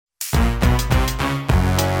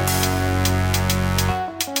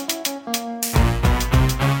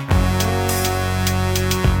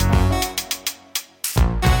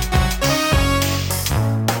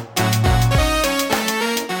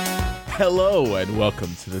Hello and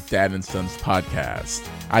welcome to the Dad and Sons podcast.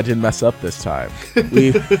 I didn't mess up this time.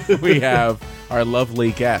 We have our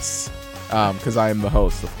lovely guests, because I am the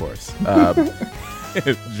host, of course.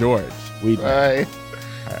 George. Hi.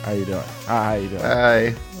 How you doing? How you doing?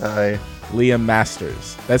 Hi. Liam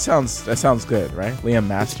Masters. That sounds good, right? Liam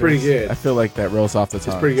Masters. It's pretty good. I feel like that rolls off the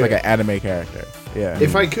tongue. It's pretty good. Like an anime character. Yeah.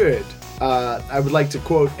 If I could, I would like to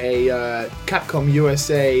quote a Capcom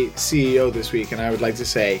USA CEO this week, and I would like to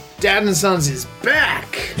say, Dad and Sons is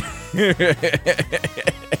back!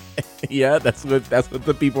 Yeah, that's what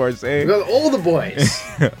the people are saying. We got all the boys.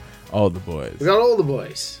 All the boys. We got all the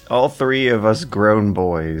boys. All three of us grown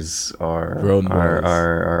boys are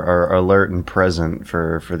alert and present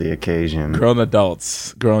for the occasion. Grown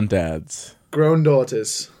adults, grown dads, Grown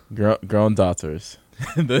daughters. grown daughters.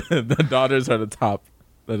 the daughters are the top.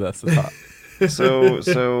 That's the top.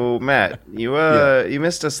 So Matt, you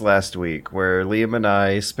missed us last week, where Liam and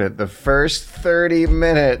I spent the first 30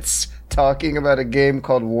 minutes talking about a game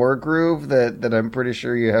called Wargroove that I'm pretty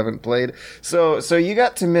sure you haven't played. So you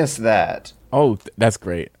got to miss that. Oh, that's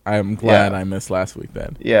great. I'm glad I missed last week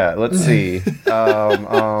then. Yeah, let's see.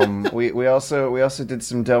 We also did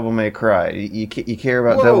some Devil May Cry. You care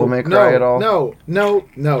about Devil May Cry at all? No.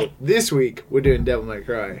 This week we're doing Devil May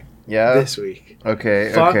Cry. Yeah. This week.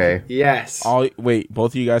 Okay. Fuck Okay. yes. Wait,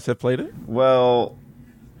 both of you guys have played it? Well,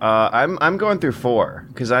 I'm going through 4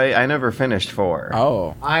 because I never finished 4.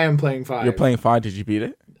 Oh, I am playing 5. you're playing 5. Did you beat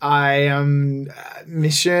it? I am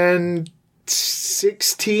mission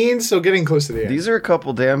 16, so getting close to the end. These are a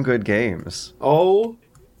couple damn good games. Oh,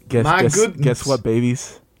 my goodness. Guess what,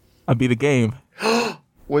 babies? I beat a game.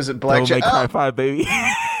 Was it Devil May Blackjack? Cry 5, baby.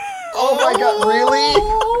 Oh my god, really?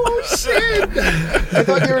 Oh, shit. I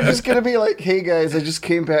thought you were just gonna be like, hey guys, I just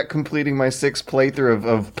came back completing my 6th playthrough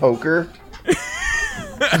of poker.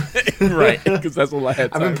 Right, because that's all I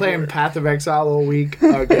had time I've been playing for. Path of Exile all week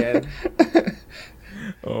again.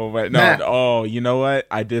 Oh, right. No, Matt. oh, you know what?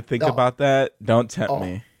 I did think about that. Don't tempt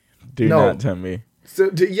me. Do No. not tempt me. So,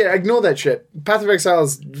 yeah, ignore that shit. Path of Exile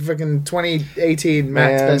is fucking 2018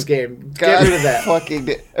 Matt's Man, best game. God Get rid of that. fucking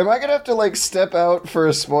am I gonna have to step out for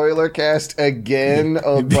a spoiler cast again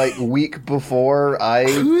of week before I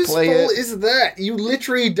Whose play fault it? is that? You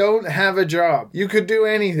literally don't have a job. You could do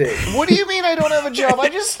anything. What do you mean I don't have a job? I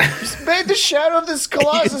just made the Shadow of this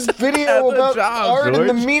Colossus video have a about job, art and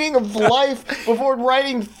the George. meaning of life before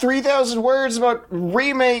writing 3,000 words about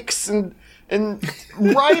remakes and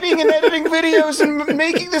writing and editing videos and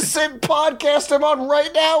making the same podcast I'm on right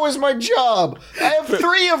now is my job. I have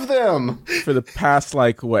 3 of them. For the past,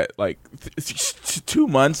 2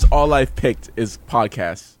 months, all I've picked is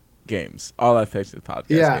podcast games. All I've picked is podcast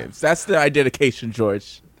games. That's my dedication,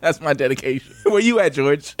 George. That's my dedication. Where you at,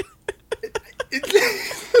 George?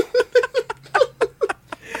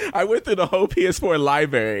 I went through the whole PS4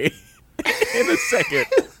 library in a second.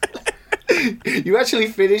 You actually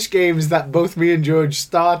finished games that both me and George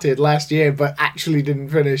started last year, but actually didn't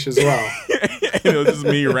finish as well. It was just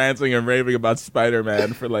me ranting and raving about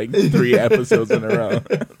Spider-Man for 3 episodes in a row.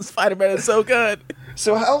 Spider-Man is so good.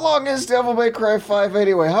 So how long is Devil May Cry 5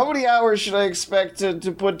 anyway? How many hours should I expect to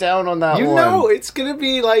put down on that one? You know, it's going to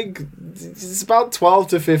be it's about 12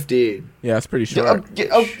 to 15. Yeah, it's pretty short.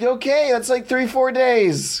 Okay, that's 3-4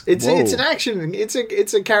 days. It's Whoa. an action.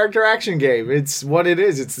 It's a character action game. It's what it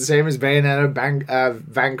is. It's the same as Bayonetta,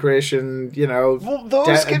 Vanquish, and Well,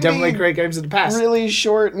 those can Devil May be Cry games of the past. really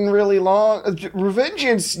short and really long.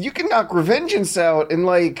 Revengeance, you can knock Revengeance out in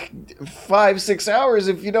 5-6 hours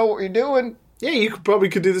if you know what you're doing. Yeah, you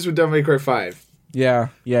could do this with Devil May Cry 5. Yeah,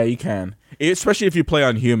 you can. Especially if you play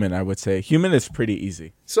on Human, I would say. Human is pretty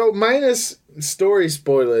easy. So minus story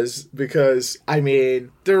spoilers, because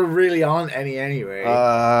there really aren't any anyway.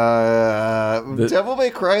 Devil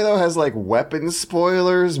May Cry though has weapon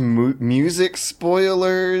spoilers, music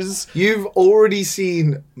spoilers. You've already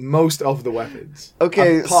seen most of the weapons.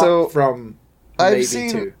 Okay, apart so from I've maybe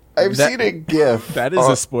seen 2. I've seen a GIF. That is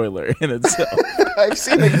a spoiler in itself. I've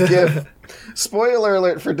seen a GIF. Spoiler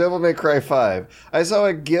alert for Devil May Cry 5. I saw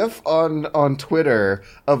a GIF on Twitter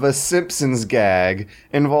of a Simpsons gag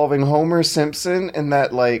involving Homer Simpson and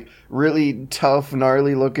that really tough,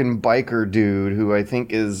 gnarly looking biker dude who I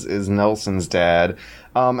think is Nelson's dad.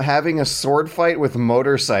 Having a sword fight with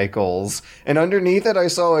motorcycles, and underneath it I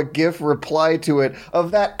saw a GIF reply to it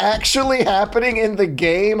of that actually happening in the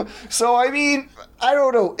game. So I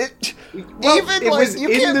don't know. You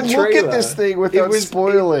can't look at this thing without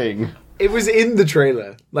spoiling. It was in the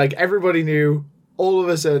trailer. Everybody knew. All of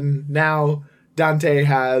a sudden, now Dante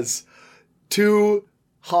has 2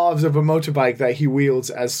 halves of a motorbike that he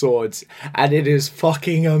wields as swords, and it is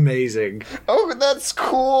fucking amazing. Oh, that's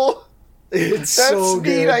cool. It's That's so neat,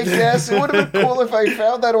 good. I guess. It would have been cool if I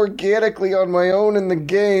found that organically on my own in the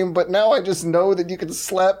game, but now I just know that you can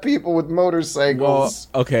slap people with motorcycles.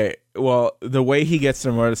 Well, okay. Well, the way he gets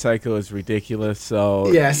the motorcycle is ridiculous, so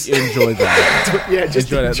Yes. enjoy that. Yeah, just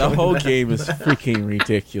enjoy that. The enjoy whole that. game is freaking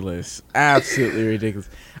ridiculous. Absolutely ridiculous.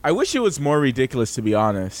 I wish it was more ridiculous, to be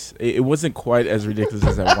honest. It wasn't quite as ridiculous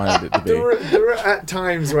as I wanted it to be. There are at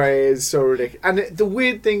times where it is so ridiculous. And the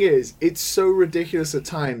weird thing is, it's so ridiculous at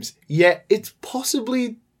times, yet it's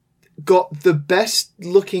possibly got the best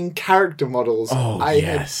looking character models I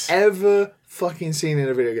yes. have ever fucking seen in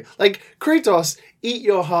a video game. Like, Kratos, eat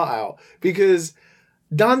your heart out. Because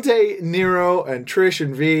Dante, Nero, and Trish,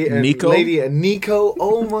 and V, and Nico? Lady, and Nico,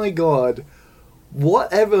 oh my god.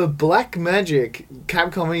 Whatever black magic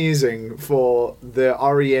Capcom are using for the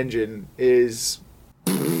RE engine is...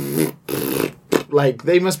 Like,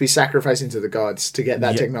 they must be sacrificing to the gods to get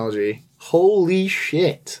that technology. Holy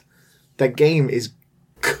shit. That game is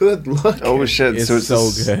good looking. Oh shit! It's so it's so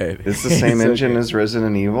the, good. It's the same It's so engine good. as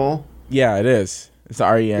Resident Evil. Yeah, it is. It's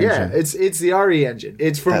the RE engine. Yeah, it's the RE engine.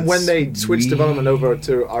 It's from That's when they switched development over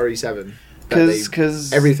to RE7.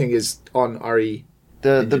 Because everything is on RE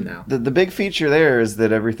engine now. the big feature there is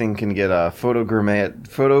that everything can get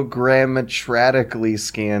photogrammetrically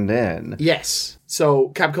scanned in. Yes. So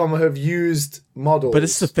Capcom have used models. But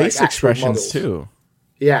it's the face like actual expressions, models. too.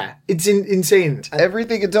 Yeah, it's insane.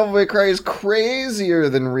 Everything in Devil May Cry is crazier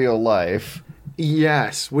than real life.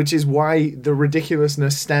 Yes, which is why the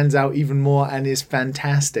ridiculousness stands out even more and is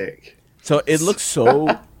fantastic. So it looks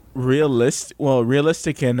so realistic. Well,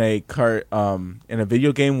 realistic in a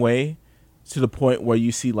video game way, to the point where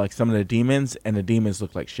you see like some of the demons, and the demons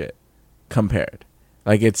look like shit compared.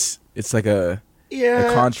 Like it's like a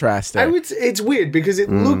contrast there. I would. It's weird because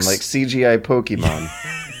it looks like CGI Pokemon.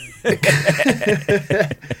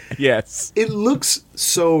 Yes. It looks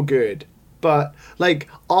so good, but like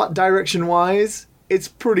art direction wise, it's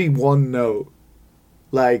pretty one note.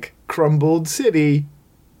 Like crumbled city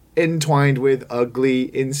entwined with ugly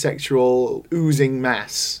insectual oozing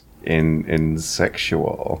mass.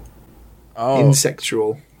 Insexual. Oh.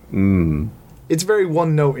 Insectual. It's very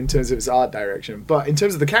one note in terms of its art direction, but in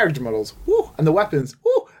terms of the character models, woo, and the weapons,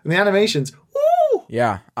 woo, and the animations, woo.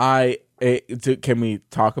 Yeah. Can we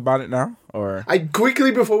talk about it now, or I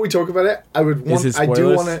quickly before we talk about it, I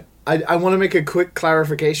want to make a quick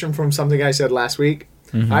clarification from something I said last week.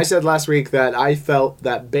 Mm-hmm. I said last week that I felt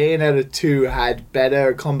that Bayonetta 2 had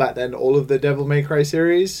better combat than all of the Devil May Cry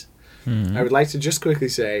series. Mm-hmm. I would like to just quickly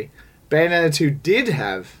say Bayonetta 2 did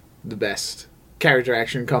have the best character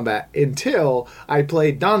action combat until I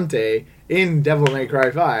played Dante in Devil May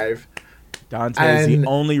Cry 5. Dante is the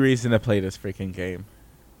only reason to play this freaking game.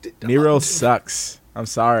 Nero sucks. I'm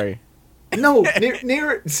sorry. No,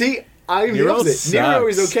 Nero. See, I'm the opposite. Sucks, Nero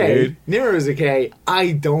is okay. dude. Nero is okay.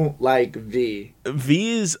 I don't like V.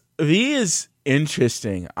 V is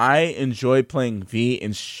interesting. I enjoy playing V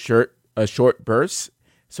in short bursts.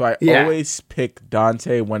 So I always pick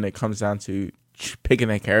Dante when it comes down to picking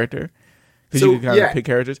a character. Because you can kind of pick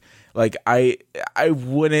characters. Like I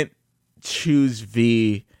wouldn't choose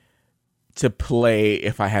V to play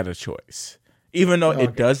if I had a choice. Even though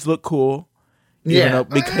it does look cool.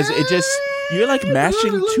 Because it just, you're like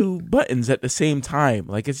mashing two buttons at the same time.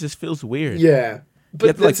 Like it just feels weird. Yeah. But you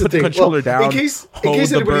have to like put the controller down, in case hold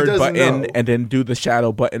the bird button, know. and then do the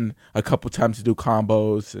shadow button a couple times to do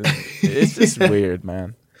combos. And it's just weird,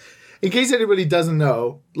 man. In case anybody doesn't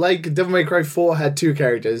know, like Devil May Cry 4 had 2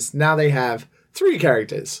 characters, now they have 3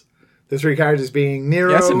 characters. The 3 characters being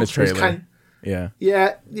Nero. That's in the trailer. Yeah,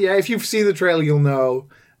 if you've seen the trailer, you'll know.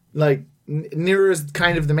 Like, Nero is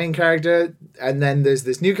kind of the main character, and then there's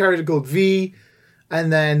this new character called V,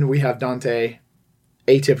 and then we have Dante,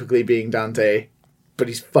 atypically being Dante, but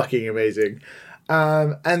he's fucking amazing.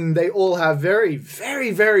 And they all have very,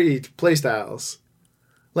 very varied playstyles.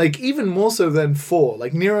 Like, even more so than 4.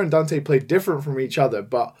 Like, Nero and Dante played different from each other,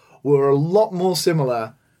 but were a lot more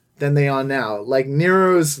similar than they are now. Like,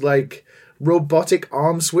 Nero's, like, robotic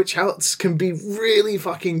arm switch outs can be really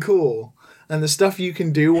fucking cool. And the stuff you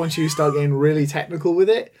can do once you start getting really technical with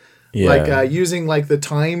it. yeah. Like, using, like, the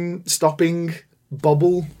time-stopping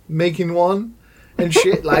bubble making one and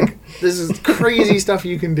shit. Like, this is crazy stuff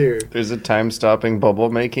you can do. There's a time-stopping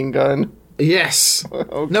bubble-making gun? Yes.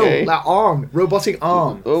 Okay. No, that arm. Robotic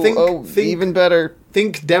arm. Think even better.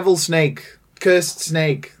 Think Devil Snake. Cursed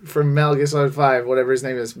Snake from Metal Gear Solid 5, whatever his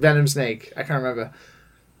name is. Venom Snake. I can't remember.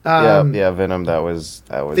 Venom, that was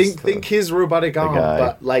Think his robotic arm,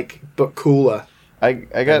 guy. but cooler. I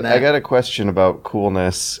got a question about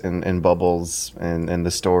coolness and bubbles and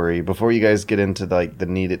the story before you guys get into like the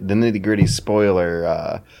nitty gritty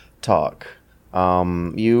spoiler talk.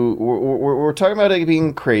 We're talking about it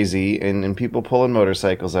being crazy and people pulling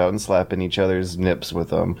motorcycles out and slapping each other's nips with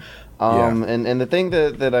them. And the thing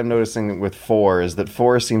that I'm noticing with 4 is that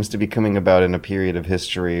 4 seems to be coming about in a period of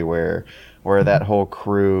history where that whole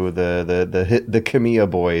crew, the Kamiya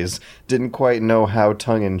boys, didn't quite know how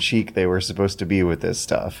tongue-in-cheek they were supposed to be with this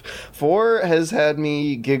stuff. 4 has had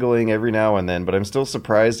me giggling every now and then, but I'm still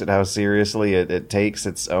surprised at how seriously it takes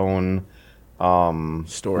its own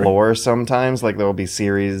story lore sometimes. Like there'll be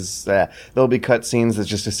cutscenes that's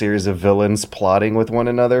just a series of villains plotting with one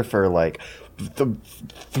another for like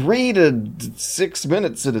 3 to 6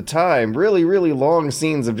 minutes at a time. Really, really long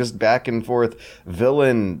scenes of just back and forth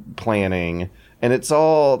villain planning. And it's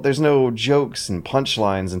all, there's no jokes and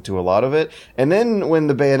punchlines into a lot of it. And then when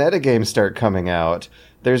the Bayonetta games start coming out,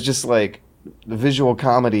 there's just like visual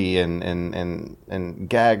comedy and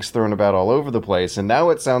gags thrown about all over the place. And now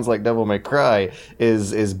it sounds like Devil May Cry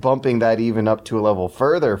is bumping that even up to a level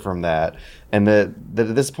further from that. And that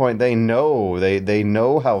at this point they know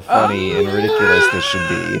how funny and ridiculous this should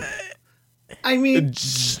be. I mean,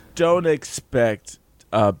 don't expect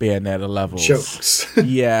Bayonetta levels. Jokes.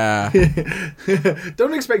 Yeah.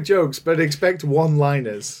 Don't expect jokes, but expect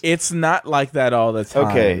one-liners. It's not like that all the time.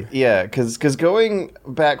 Okay, yeah, because going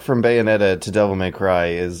back from Bayonetta to Devil May Cry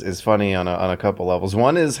is funny on a couple levels.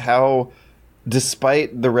 One is how,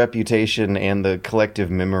 despite the reputation and the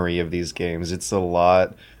collective memory of these games,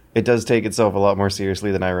 it does take itself a lot more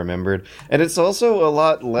seriously than I remembered. And it's also a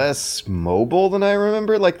lot less mobile than I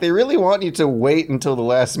remember. Like, they really want you to wait until the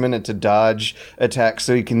last minute to dodge attacks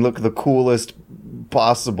so you can look the coolest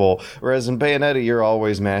possible. Whereas in Bayonetta, you're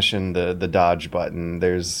always mashing the dodge button.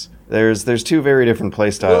 There's 2 very different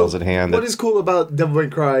playstyles at hand. What is cool about Devil May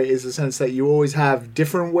Cry is the sense that you always have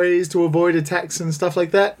different ways to avoid attacks and stuff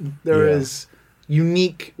like that. There is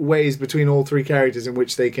unique ways between all 3 characters in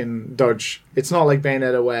which they can dodge. It's not like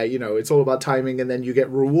Bayonetta where, it's all about timing and then you get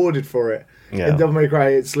rewarded for it. Yeah. In Devil May Cry,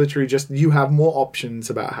 it's literally just you have more options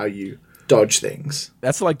about how you dodge things.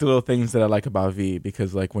 That's like the little things that I like about V,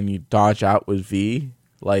 because like when you dodge out with V,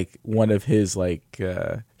 like one of his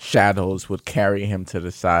shadows would carry him to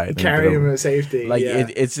the side. Carry him to safety. Like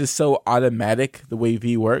it's just so automatic the way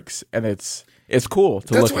V works, and it's cool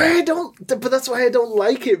to look at. That's why I don't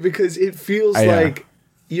like it, because it feels like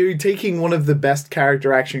you're taking one of the best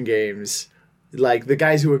character action games, like the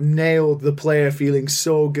guys who have nailed the player feeling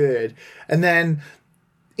so good, and then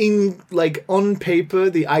on paper,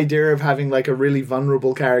 the idea of having like a really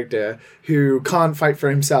vulnerable character who can't fight for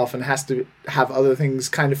himself and has to have other things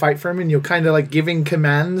kind of fight for him, and you're kind of like giving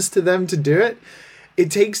commands to them to do it. It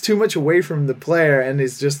takes too much away from the player and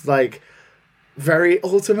is just like very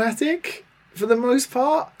automatic for the most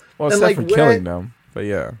part. Well, except for killing them, but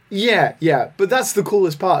yeah. Yeah, but that's the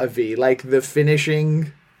coolest part of V, like the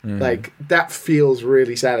finishing, like that feels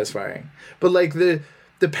really satisfying. But like the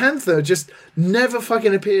Panther just never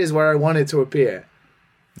fucking appears where I want it to appear.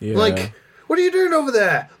 Yeah. Like, what are you doing over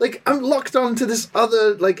there? Like, I'm locked onto this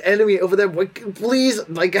other like enemy over there. Like, please,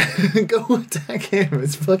 like, go attack him.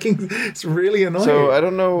 It's really annoying. So I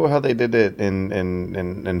don't know how they did it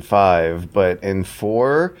in 5, but in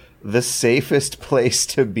 4, the safest place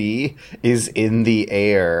to be is in the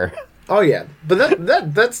air. Oh yeah, but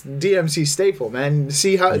that's DMC staple, man.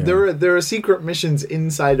 See how there are secret missions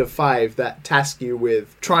inside of 5 that task you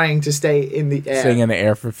with trying to stay in the air. Staying in the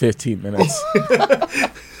air for 15 minutes.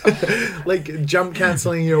 Like jump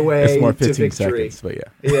canceling your way it's more to 15 victory. seconds, but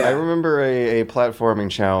yeah. I remember a platforming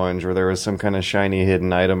challenge where there was some kind of shiny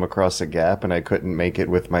hidden item across a gap and I couldn't make it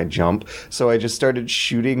with my jump, so I just started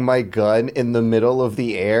shooting my gun in the middle of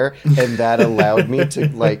the air, and that allowed me to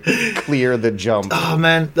like clear the jump. Oh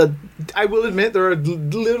man, I will admit there are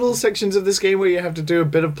little sections of this game where you have to do a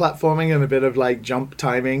bit of platforming and a bit of like jump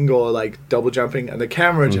timing or like double jumping, and the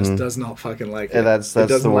camera just does not fucking like it. Yeah, that's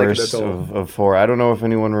the worst of 4. I don't know if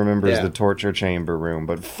anyone remembers the torture chamber room,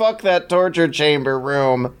 but fuck that torture chamber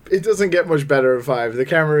room. It doesn't get much better in 5. The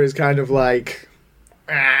camera is kind of like,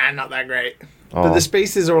 not that great. Oh. But the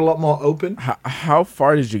spaces are a lot more open. How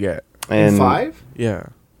far did you get? In 5? Yeah.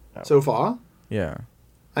 So far? Yeah.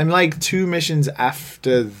 I'm like 2 missions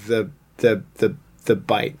after the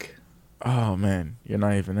bike. Oh man, you're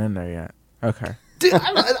not even in there yet. Okay. Dude,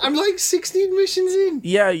 I'm like 16 missions in.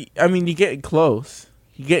 Yeah, I mean, you're getting close.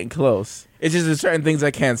 It's just there's certain things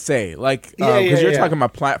I can't say, like because you're talking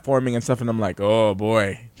about platforming and stuff, and I'm like, oh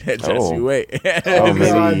boy, just you wait. Maybe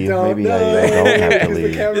I don't have to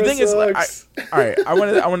leave. The thing is, like, all right,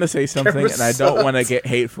 I want to say something, and I don't want to get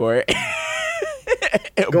hate for it.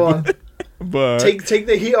 Go on, but take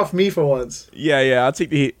the heat off me for once. Yeah, I'll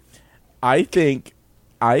take the heat. I think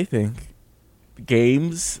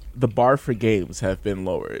the bar for games have been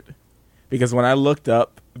lowered. Because when I looked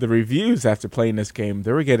up the reviews after playing this game,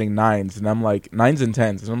 they were getting 9s, and I'm like 9s and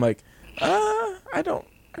 10s, and I'm like, I don't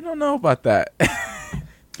know about that.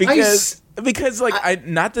 because like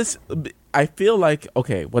I feel like,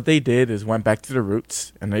 okay, what they did is went back to the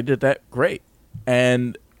roots, and they did that great.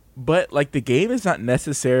 But like the game is not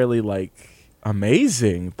necessarily like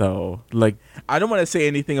amazing though. Like I don't want to say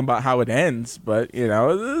anything about how it ends, but you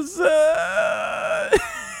know, it's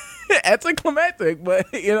anticlimactic, but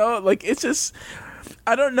you know, like it's just,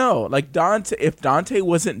 I don't know. Like if Dante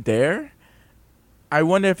wasn't there, I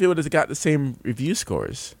wonder if it would have got the same review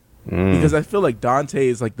scores. Because I feel like Dante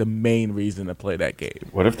is like the main reason to play that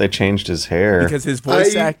game. What if they changed his hair? Because his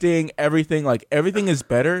voice acting, everything is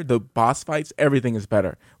better. The boss fights, everything is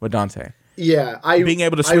better with Dante. Yeah, being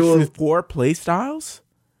able to switch through 4 play styles,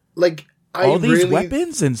 like all these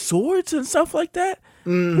weapons and swords and stuff like that.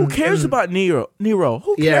 Who cares about Nero?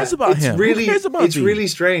 Who cares about him? Who cares about It's really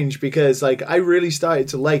strange because like I really started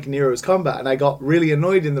to like Nero's combat, and I got really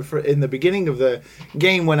annoyed in the beginning of the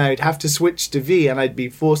game when I'd have to switch to V and I'd be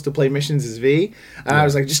forced to play missions as V, and I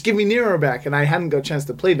was like, just give me Nero back, and I hadn't got a chance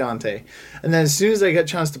to play Dante. And then as soon as I got a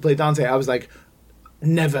chance to play Dante, I was like,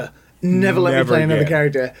 never let me play another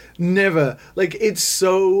character. Never. Like, it's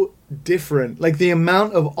so different. Like, the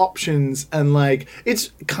amount of options and, like,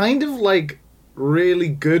 it's kind of, like, really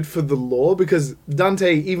good for the lore because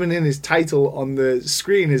Dante, even in his title on the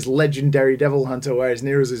screen, is Legendary Devil Hunter, whereas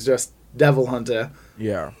Nero's is just Devil Hunter.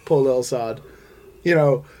 Yeah. Poor little sod. You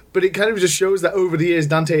know, but it kind of just shows that over the years,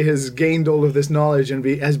 Dante has gained all of this knowledge and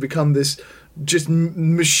has become this just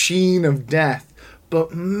machine of death.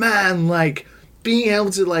 But, man, like, being able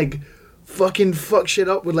to, like, fucking fuck shit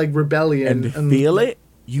up with, like, rebellion. And feel it?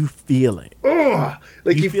 You feel it. Ugh!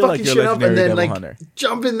 Like, you fucking like shit up and then, like, hunter.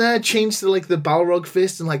 Jump in there, change to, like, the Balrog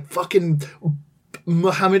fist and, like, fucking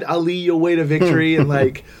Muhammad Ali your way to victory and,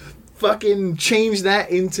 like, fucking change that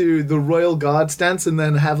into the Royal Guard stance and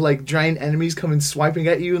then have, like, giant enemies coming swiping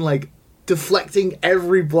at you and, like, deflecting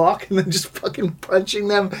every block and then just fucking punching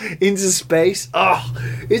them into space. Oh,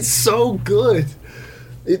 it's so good.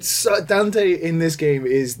 Dante in this game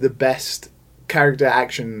is the best character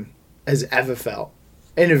action has ever felt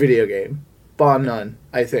in a video game, bar none.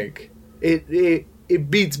 I think it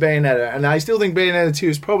beats Bayonetta, and I still think Bayonetta 2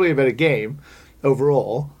 is probably a better game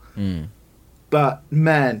overall. But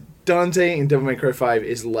man, Dante in Devil May Cry 5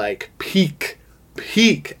 is like peak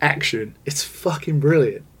action. It's fucking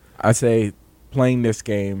brilliant. I say playing this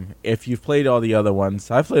game, if you've played all the other ones,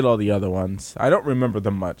 I've played all the other ones. I don't remember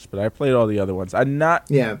them much, but I played all the other ones. I'm not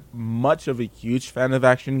much of a huge fan of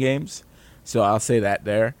action games, so I'll say that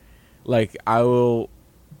there. Like, I will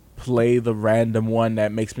play the random one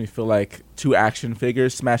that makes me feel like 2 action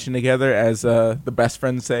figures smashing together, as the best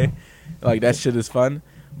friends say. Like, that shit is fun,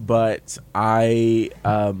 but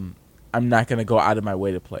I'm not going to go out of my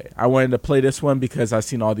way to play it. I wanted to play this one because I've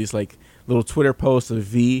seen all these, like, little Twitter posts of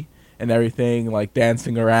V and everything, like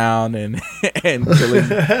dancing around and killing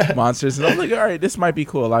monsters. And I was like, all right, this might be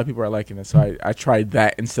cool. A lot of people are liking it. So I tried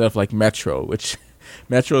that instead of like Metro, which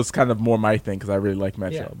Metro is kind of more my thing because I really like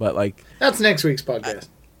Metro. Yeah. But like, that's next week's podcast.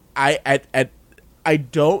 I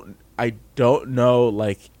don't know,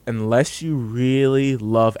 like, unless you really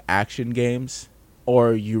love action games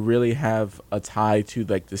or you really have a tie to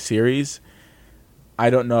like the series, I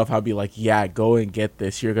don't know if I'll be like, yeah, go and get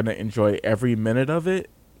this. You're going to enjoy every minute of it.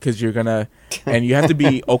 Because you're gonna, and you have to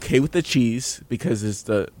be okay with the cheese because it's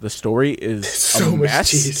the story is so a mess. Much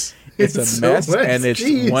cheese. It's a mess, and it's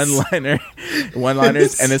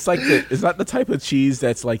one-liners, and it's like it's not the type of cheese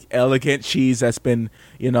that's like elegant cheese that's been,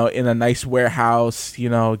 you know, in a nice warehouse, you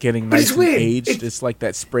know, getting nice and aged. It's like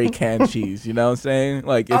that spray can cheese, you know what I'm saying?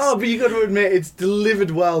 Like, it's, but you got to admit it's delivered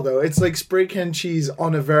well though. It's like spray can cheese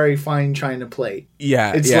on a very fine china plate.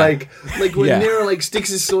 Yeah, it's like when Nero like sticks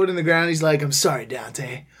his sword in the ground, he's like, "I'm sorry,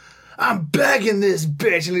 Dante. I'm bagging this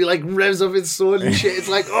bitch," and he like revs up his sword and shit. It's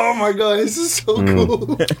like, oh my god, this is so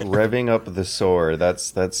cool. Revving up the sword,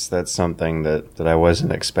 that's something that I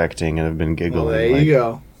wasn't expecting and have been giggling. Well, there you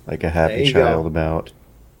go. Like a happy child about.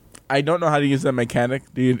 I don't know how to use that mechanic,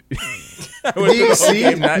 dude. I do you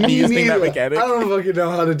see? Not using that mechanic. I don't fucking know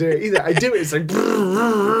how to do it either. I do it. It's like,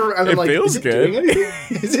 and I'm like, feels is it doing anything?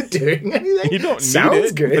 Is it doing anything? You don't Sounds need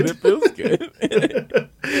it, good. but it feels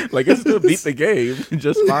good. Like, I still beat the game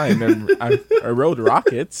just fine, and I rode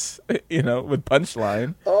rockets, you know, with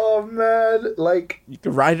punchline. Oh man, like you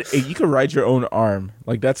could ride your own arm.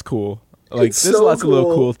 Like, that's cool. Like, there's so lots cool. of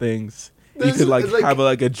little cool things. You could like have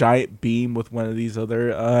a giant beam with one of these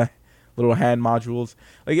other little hand modules.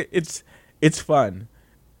 Like, it's fun.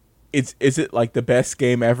 is it like the best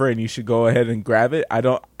game ever and you should go ahead and grab it?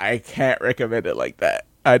 I can't recommend it like that.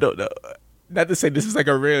 I don't know. Not to say this is like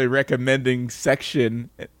a really recommending section,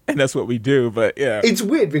 and that's what we do, but yeah. It's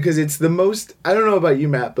weird because it's the most... I don't know about you,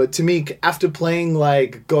 Matt, but to me, after playing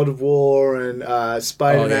like God of War and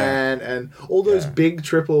Spider-Man and all those big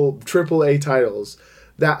triple A titles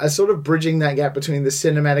that are sort of bridging that gap between the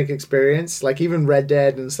cinematic experience, like even Red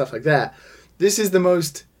Dead and stuff like that, this is the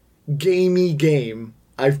most gamey game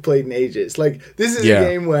I've played in ages. Like, this is a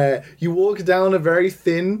game where you walk down a very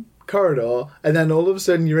thin corridor and then all of a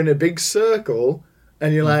sudden you're in a big circle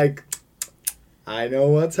and you're like, I know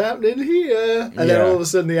what's happening here, and then all of a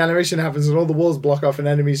sudden the animation happens and all the walls block off and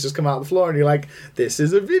enemies just come out of the floor and you're like, this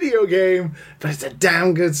is a video game, but it's a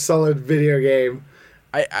damn good solid video game.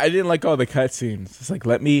 I didn't like all the cutscenes. It's like,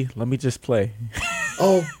 let me just play.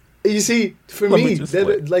 Oh, you see, for me,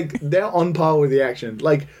 they're on par with the action.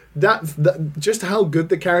 Like that just how good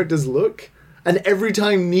the characters look, and every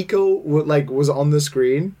time Nico was on the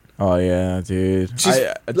screen. Oh yeah, dude!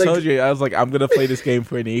 I told you, I was like, I'm gonna play this game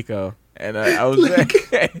for Nico, and I was like,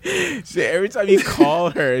 so every time you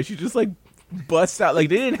call her, she just like busts out. Like,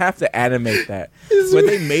 they didn't have to animate that, but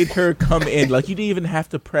they made her come in. Like, you didn't even have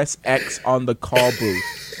to press X on the call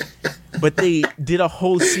booth, but they did a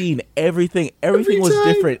whole scene. Everything was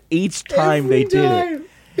different each time they did it.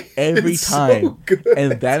 Every time, so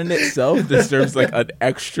and that in itself deserves like an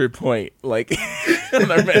extra point, like on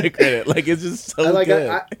our Metacritic. Like, it's just so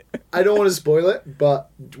good. I don't want to spoil it, but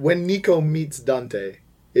when Nico meets Dante,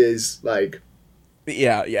 is like,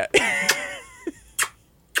 yeah,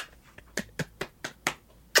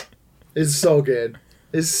 it's so good.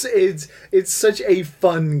 It's such a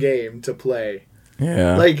fun game to play.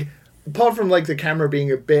 Yeah, like apart from like the camera being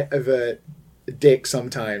a bit of a dick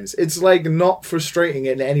sometimes, it's like not frustrating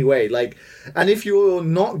in any way. Like, and if you're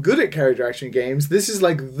not good at character action games, this is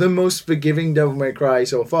like the most forgiving Devil May Cry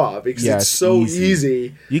so far, because it's so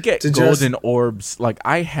easy. You get golden orbs. Like,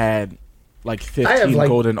 I had like 15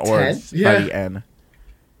 golden orbs by the end.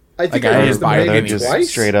 I think I used them just twice.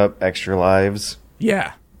 Straight up extra lives.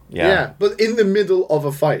 Yeah, but in the middle of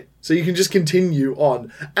a fight. So you can just continue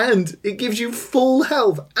on. And it gives you full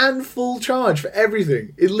health and full charge for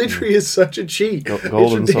everything. It literally is such a cheat.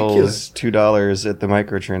 Golden Souls, $2 at the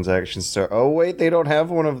microtransaction store. Oh, wait, they don't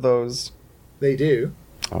have one of those. They do.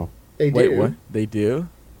 Oh. They do. Wait, what? They do?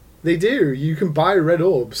 They do. You can buy red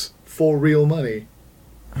orbs for real money.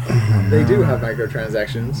 They do have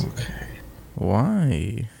microtransactions. Okay.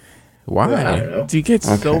 Why? Do you get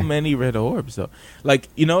so many red orbs, though? Like,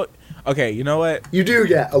 you know... Okay, you know what? You do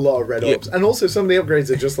get a lot of red orbs. And also some of the upgrades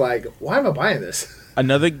are just like, why am I buying this?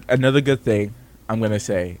 Another good thing I'm going to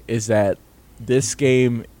say is that this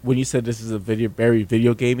game, when you said this is a very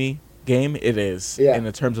video gamey game, it is. Yeah, in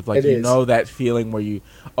the terms of like, know that feeling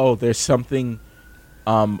where there's something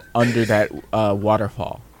under that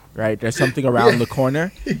waterfall, right? There's something around the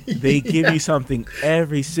corner. They give you something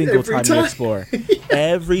every single time you explore.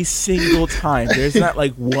 Every single time. There's not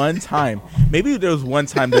like one time. Maybe there was one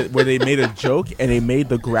time where they made a joke and they made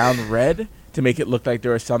the ground red to make it look like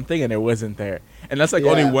there was something and it wasn't there. And that's like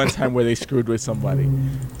only one time where they screwed with somebody.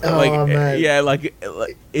 Man. Yeah, like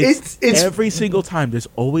it's every single time. There's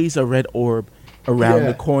always a red orb around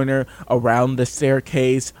the corner, around the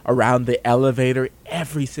staircase, around the elevator,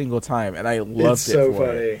 every single time, and I loved it for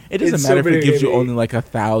funny. it. It doesn't matter if it gives you only like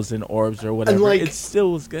 1,000 orbs or whatever. Like, it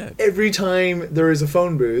still was good. Every time there is a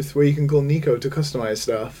phone booth where you can call Nico to customize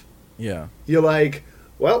stuff, you're like,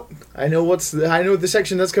 well, I know the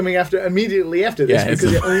section that's coming immediately after this,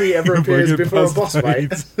 because it only ever appears before a boss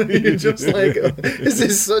fight. You're just like, this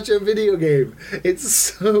is such a video game.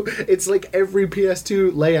 It's like every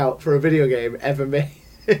PS2 layout for a video game ever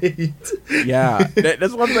made. Yeah,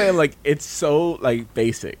 that's one thing. Like, it's so like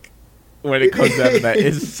basic when it comes down to that.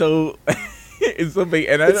 It's so it's so big,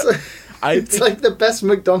 and it's like the best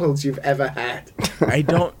McDonald's you've ever had. I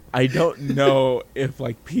don't know if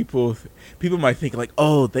like people might think like,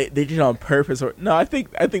 oh, they did it on purpose, or no. I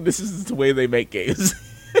think this is the way they make games.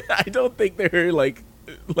 I don't think they're like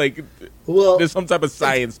there's some type of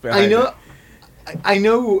science behind it. I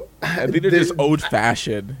know. I think they're just old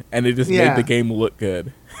fashioned, and they just made the game look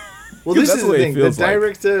good. Well, this is the thing.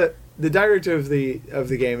 The director of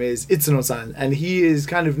the game is Itsuno-san, and he is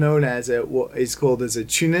kind of known as what is called as a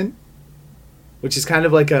chunin, which is kind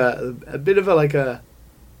of like a bit of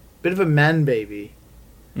a man baby.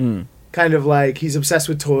 Kind of like he's obsessed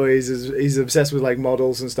with toys. He's obsessed with like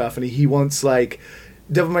models and stuff, and he wants like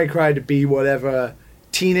Devil May Cry to be whatever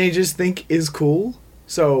teenagers think is cool.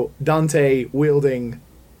 So Dante wielding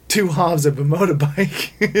two halves of a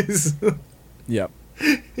motorbike is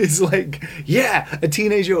It's like, yeah, a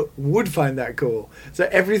teenager would find that cool. So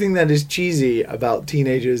everything that is cheesy about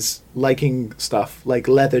teenagers liking stuff like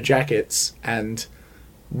leather jackets and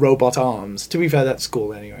robot arms. To be fair, that's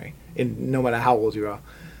cool anyway. No matter how old you are,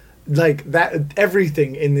 like that,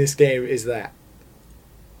 everything in this game is that.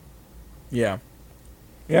 Yeah.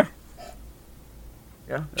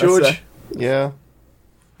 George, Yeah.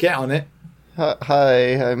 get on it.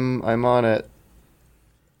 Hi, I'm on it.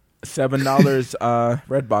 $7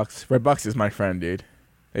 Redbox. Redbox is my friend, dude.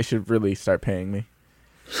 They should really start paying me.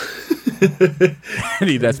 I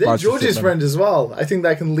need that They're sponsorship George's money. friend as well. I think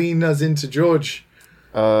that can lean us into George.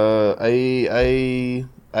 I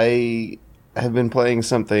have been playing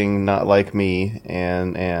something not like me,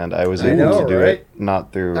 and I was able to do it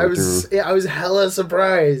not through I was hella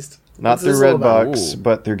surprised. not What's through this all about? Redbox,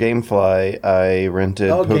 but through GameFly. I rented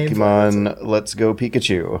Pokemon Let's Go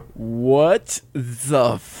Pikachu. What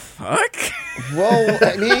the fuck? Well,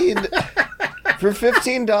 I mean, for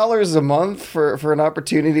 $15 a month for an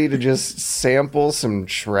opportunity to just sample some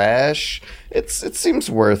trash, it seems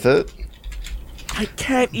worth it. I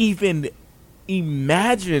can't even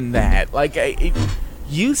imagine that. Like,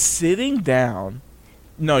 you sitting down.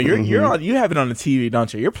 No, you're on. You have it on the TV,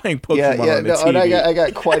 don't you? You're playing Pokemon on the TV. And I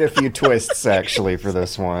got quite a few twists actually for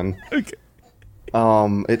this one. Okay.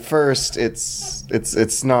 At first,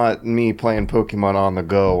 it's not me playing Pokemon on the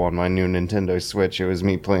go on my new Nintendo Switch. It was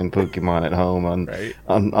me playing Pokemon at home on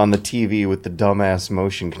the TV with the dumbass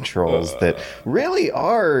motion controls that really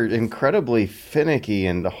are incredibly finicky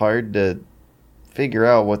and hard to figure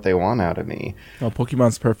out what they want out of me. Oh,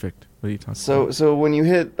 Pokemon's perfect. What are you talking about? So when you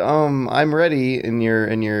hit I'm ready in your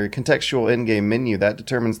contextual in-game menu, that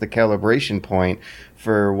determines the calibration point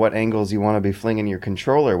for what angles you want to be flinging your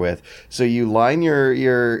controller with. So you line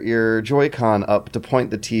your Joy-Con up to point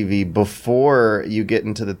the TV before you get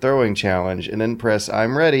into the throwing challenge, and then press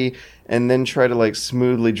I'm ready, and then try to like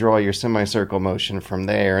smoothly draw your semicircle motion from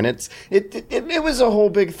there. And it was a whole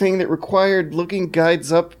big thing that required looking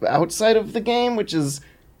guides up outside of the game, which is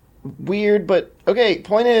weird, but okay.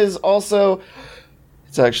 Point is also,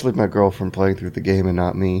 it's actually my girlfriend playing through the game and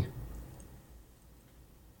not me.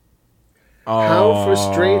 How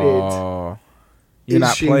frustrated You're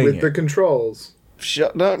not she playing with it. the controls?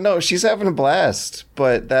 No, she's having a blast,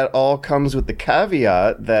 but that all comes with the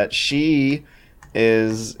caveat that she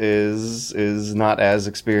is not as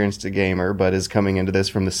experienced a gamer, but is coming into this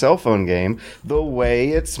from the cell phone game the way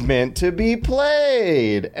it's meant to be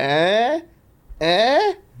played.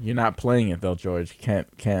 You're not playing it though, George.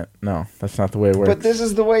 Can't. No, that's not the way it works. But this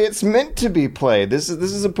is the way it's meant to be played. This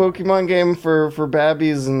is a Pokemon game for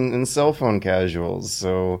babbies and cell phone casuals.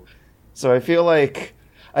 So I feel like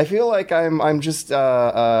I'm just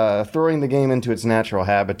throwing the game into its natural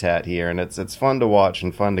habitat here, and it's fun to watch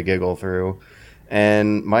and fun to giggle through.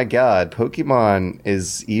 And my God, Pokemon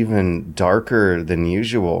is even darker than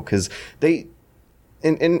usual because they.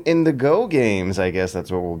 In the Go games, I guess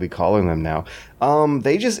that's what we'll be calling them now.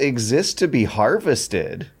 They just exist to be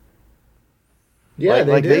harvested. Yeah,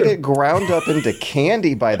 they get ground up into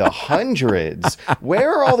candy by the hundreds.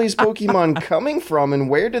 Where are all these Pokemon coming from, and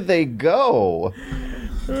where do they go?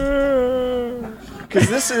 Because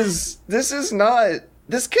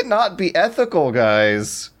this cannot be ethical,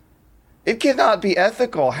 guys. It cannot be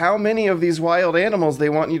ethical. How many of these wild animals they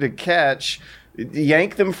want you to catch,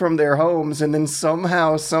 yank them from their homes, and then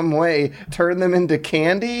somehow, some way, turn them into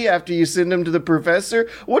candy after you send them to the professor?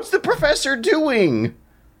 What's the professor doing?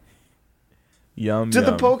 Do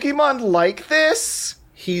the Pokemon like this?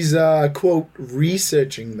 He's, quote,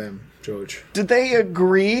 researching them, George. Did they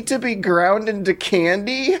agree to be ground into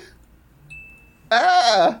candy?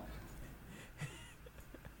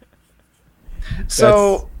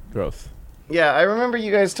 So... That's gross. Yeah, I remember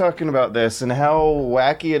you guys talking about this and how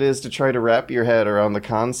wacky it is to try to wrap your head around the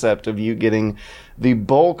concept of you getting the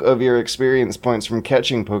bulk of your experience points from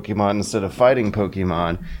catching Pokemon instead of fighting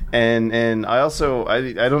Pokemon. And I also,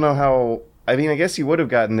 I don't know how, I mean, I guess you would have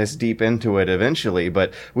gotten this deep into it eventually,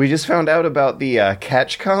 but we just found out about the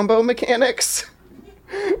catch combo mechanics,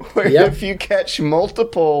 where if you catch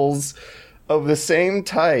multiples of the same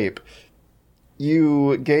type,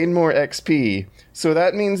 you gain more XP. So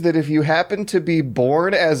that means that if you happen to be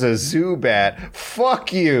born as a Zubat,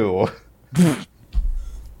 fuck you.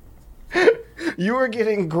 You are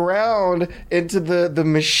getting ground into the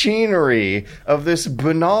machinery of this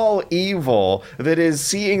banal evil that is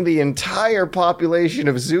seeing the entire population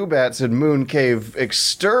of Zubats in Moon Cave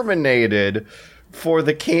exterminated for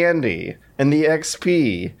the candy and the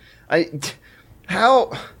XP.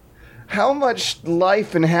 How how much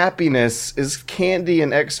life and happiness is candy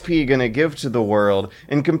and XP gonna give to the world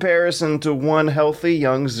in comparison to one healthy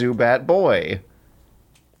young Zubat boy?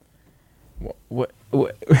 What?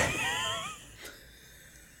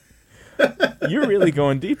 You're really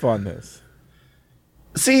going deep on this.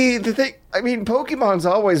 See, the thing, I mean, Pokemon's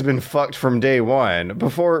always been fucked from day one.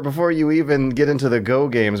 Before you even get into the Go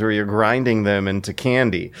games where you're grinding them into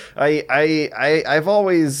candy. I've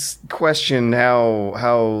always questioned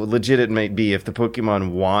how legit it might be if the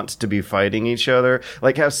Pokemon want to be fighting each other.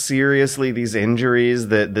 Like how seriously these injuries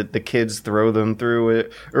that the kids throw them through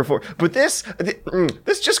it or for. But this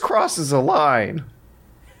just crosses a line.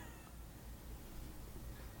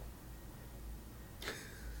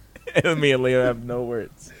 Immediately, I have no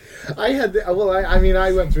words. I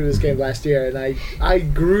went through this game last year, and I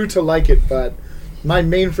grew to like it, but my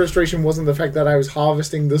main frustration wasn't the fact that I was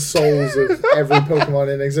harvesting the souls of every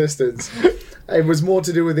Pokemon in existence. It was more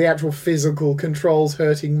to do with the actual physical controls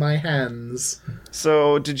hurting my hands.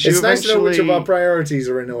 So, did you It's nice to know which of our priorities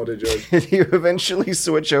are in order, George. Did you eventually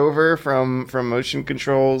switch over from motion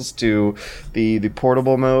controls to the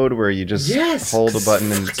portable mode where you just hold a button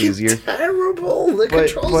and it's easier? Terrible! The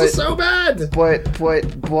controls are so bad! But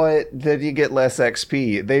then you get less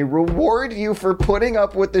XP. They reward you for putting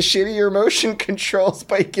up with the shittier motion controls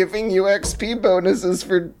by giving you XP bonuses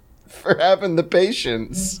for having the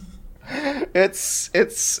patience. It's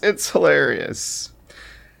hilarious.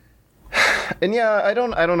 And yeah, I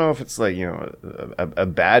don't know if it's like, you know, a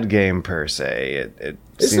bad game per se. It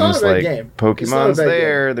it's seems not a bad like game. Pokemon's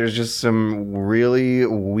there. Game. There's just some really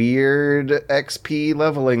weird XP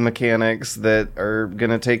leveling mechanics that are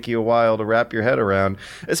gonna take you a while to wrap your head around.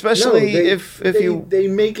 Especially if they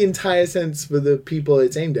make entire sense for the people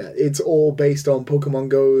it's aimed at. It's all based on Pokemon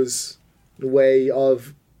Go's way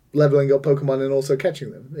of leveling up Pokemon and also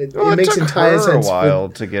catching them. It makes entire sense. A while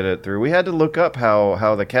to get it through. We had to look up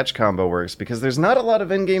how the catch combo works because there's not a lot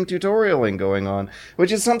of in-game tutorialing going on,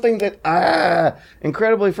 which is something that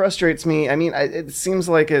incredibly frustrates me. I mean, it seems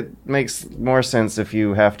like it makes more sense if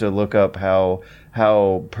you have to look up how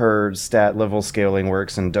per stat level scaling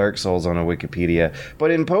works in Dark Souls on a Wikipedia.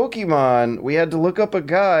 But in Pokemon, we had to look up a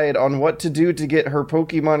guide on what to do to get her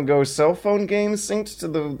Pokemon Go cell phone game synced to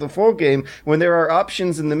the full game when there are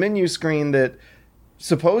options in the menu screen that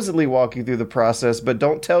supposedly walk you through the process but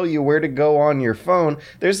don't tell you where to go on your phone.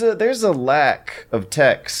 There's a lack of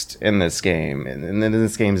text in this game and in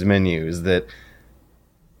this game's menus that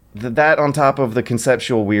on top of the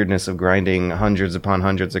conceptual weirdness of grinding hundreds upon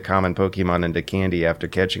hundreds of common Pokemon into candy after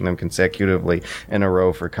catching them consecutively in a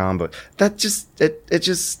row for combo,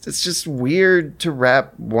 it's just weird to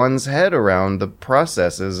wrap one's head around the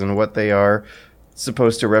processes and what they are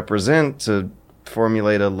supposed to represent to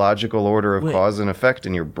formulate a logical order of cause and effect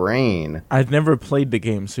in your brain. I've never played the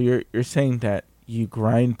game, so you're saying that you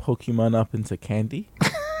grind Pokemon up into candy?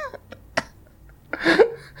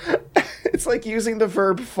 It's like using the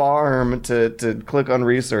verb farm to click on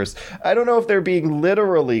resource. I don't know if they're being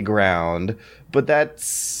literally ground, but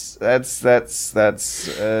that's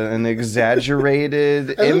an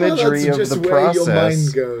exaggerated imagery of the process. Your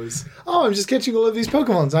mind goes, oh, I'm just catching all of these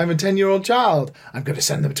Pokemons. I'm a 10-year-old child. I'm going to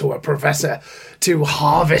send them to a professor to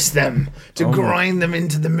harvest them, to grind them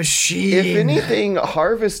into the machine. If anything,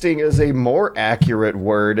 harvesting is a more accurate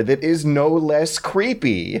word that is no less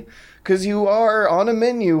creepy. Because you are on a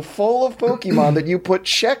menu full of Pokemon that you put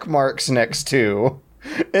check marks next to.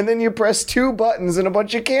 And then you press 2 buttons and a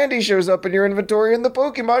bunch of candy shows up in your inventory and the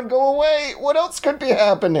Pokemon go away. What else could be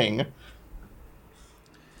happening?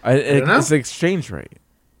 It's an exchange rate.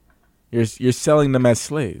 You're selling them as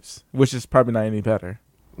slaves, which is probably not any better.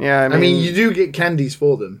 Yeah, I mean you do get candies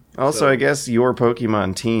for them. Also, I guess your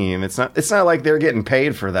Pokemon team, it's not like they're getting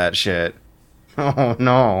paid for that shit. Oh,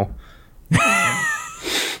 no.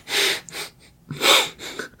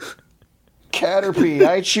 Caterpie,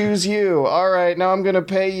 I choose you. All right, now I'm gonna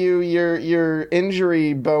pay you your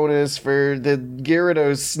injury bonus for the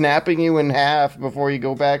Gyarados snapping you in half before you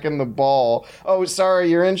go back in the ball. Oh,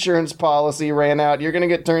 sorry, your insurance policy ran out. You're gonna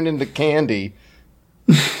get turned into candy.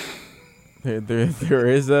 There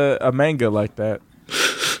is a manga like that.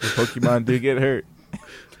 The Pokemon do get hurt.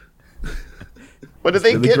 What do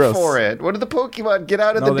they really get gross. For it? What do the Pokemon get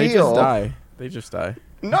out of the deal? They just die.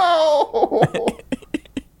 No.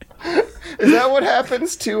 Is that what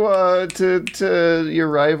happens to your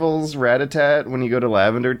rival's Rattata when you go to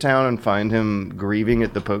Lavender Town and find him grieving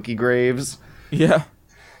at the Pokegraves? Yeah.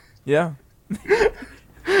 Yeah.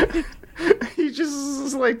 He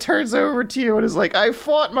just like turns over to you and is like, I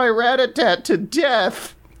fought my Rattata to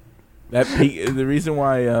death. The reason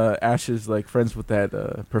why Ash is like friends with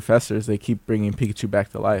that professor is they keep bringing Pikachu back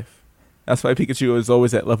to life. That's why Pikachu is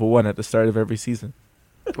always at level 1 at the start of every season.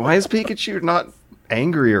 Why is Pikachu not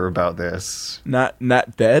angrier about this? Not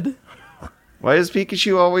dead? Why is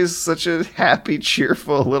Pikachu always such a happy,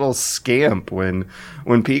 cheerful little scamp when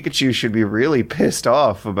Pikachu should be really pissed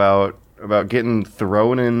off about getting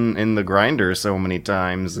thrown in the grinder so many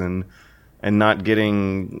times and not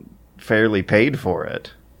getting fairly paid for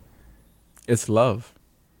it? It's love.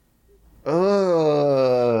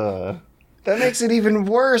 That makes it even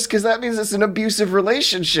worse, because that means it's an abusive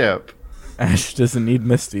relationship. Ash doesn't need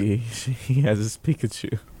Misty. He has his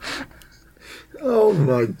Pikachu. Oh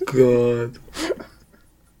my god.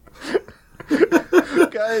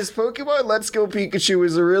 Guys, Pokemon Let's Go Pikachu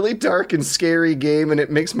is a really dark and scary game, and it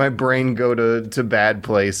makes my brain go to bad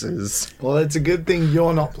places. Well, it's a good thing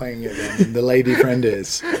you're not playing it then. The lady friend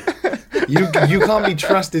is. You can't be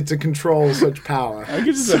trusted to control such power. I can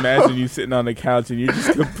just imagine you sitting on the couch and you're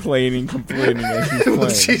just complaining as she's playing.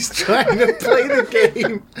 She's trying to play the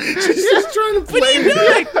game. She's just trying to play the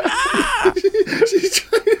game. She's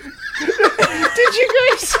trying to...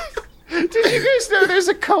 Did you guys know there's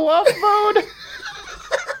a co-op mode?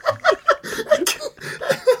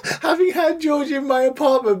 Having had George in my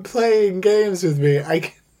apartment playing games with me, I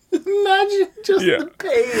can imagine just the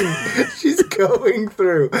pain she's going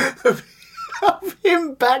through of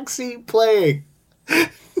him backseat playing,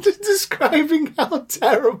 just describing how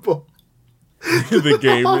terrible the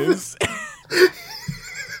game is.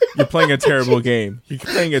 You're playing a terrible game. You're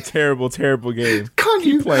playing a terrible, terrible game. Can't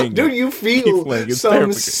you? Don't you feel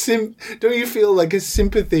some? Don't you feel like a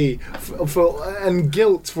sympathy for and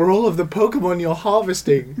guilt for all of the Pokemon you're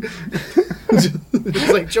harvesting?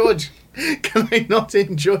 It's like, George, can I not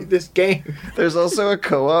enjoy this game? There's also a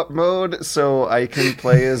co-op mode, so I can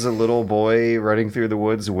play as a little boy running through the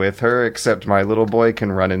woods with her, except my little boy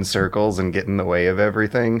can run in circles and get in the way of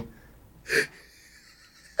everything.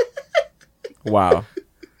 Wow.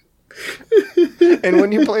 And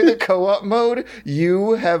when you play the co-op mode,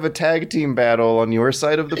 you have a tag team battle on your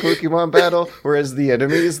side of the Pokemon battle, whereas the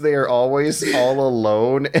enemies, they are always all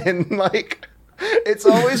alone, and like it's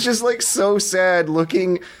always just like so sad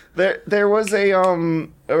looking. There was a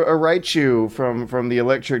Raichu from the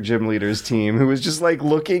Electric Gym Leaders team who was just like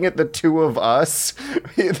looking at the two of us.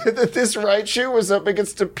 This Raichu was up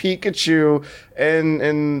against a Pikachu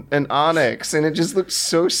and Onyx, and it just looked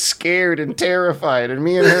so scared and terrified. And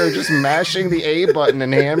me and her just mashing the A button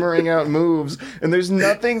and hammering out moves. And there's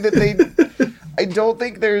nothing that they. I don't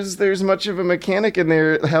think there's much of a mechanic in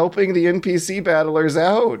there helping the NPC battlers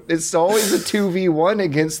out. It's always a 2v1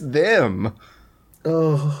 against them.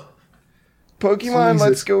 Oh, Pokemon Jesus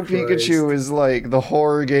Let's Go Christ. Pikachu is like the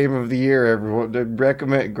horror game of the year. Everyone I'd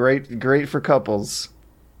recommend. Great for couples.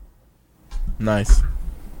 Nice.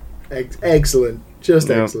 Excellent.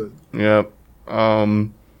 Just excellent. Yep.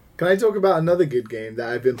 Can I talk about another good game that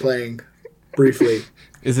I've been playing briefly?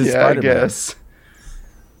 Is it Yeah, Spider-Man? I guess.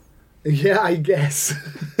 Yeah, I guess.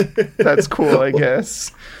 That's cool, I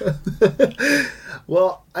guess.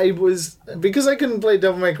 Well, because I couldn't play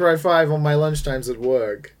Devil May Cry 5 on my lunchtimes at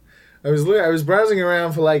work. I was browsing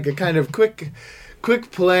around for like a kind of quick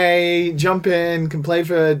play, jump in, can play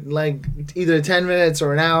for like either 10 minutes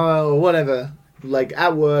or an hour or whatever, like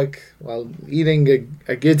at work while eating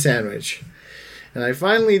a good sandwich. And I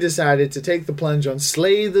finally decided to take the plunge on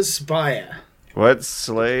Slay the Spire. What's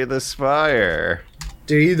Slay the Spire?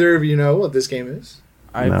 Do either of you know what this game is?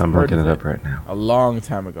 I'm looking it up right now. A long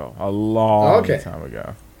time ago. Time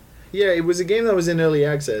ago. Yeah, it was a game that was in early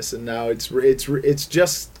access, and now it's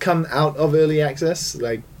just come out of early access,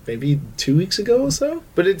 like maybe 2 weeks ago or so.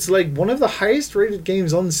 But it's like one of the highest rated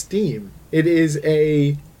games on Steam. It is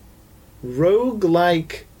a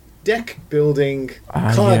roguelike deck building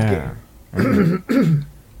card game.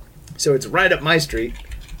 So it's right up my street,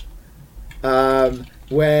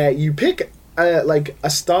 where you pick like a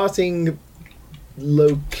starting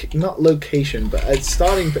not location, but a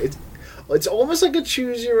starting. It's almost like a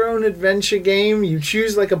choose your own adventure game. You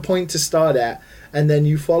choose like a point to start at, and then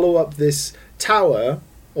you follow up this tower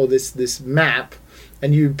or this map,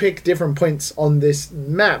 and you pick different points on this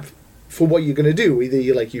map for what you're going to do. Either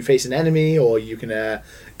you face an enemy, or you can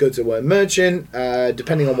go to a merchant,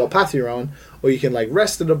 depending on what path you're on, or you can like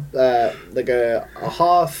rest at a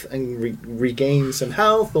hearth and regain some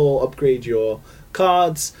health, or upgrade your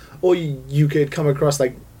cards, or you could come across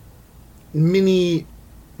like mini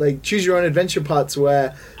choose your own adventure parts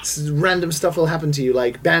where random stuff will happen to you,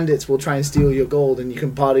 like bandits will try and steal your gold and you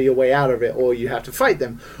can party your way out of it, or you have to fight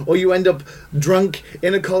them, or you end up drunk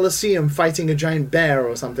in a coliseum fighting a giant bear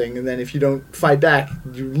or something, and then if you don't fight back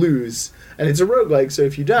you lose, and it's a roguelike, so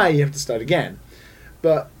if you die you have to start again.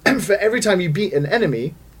 But for every time you beat an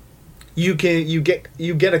enemy, you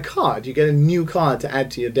get a card. You get a new card to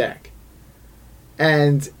add to your deck.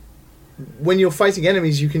 And when you're fighting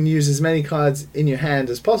enemies, you can use as many cards in your hand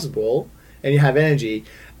as possible, and you have energy,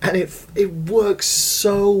 and it works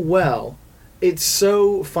so well. It's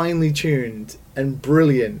so finely tuned and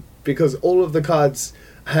brilliant because all of the cards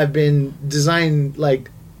have been designed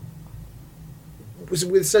like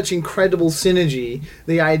with such incredible synergy,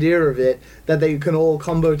 the idea of it, that they can all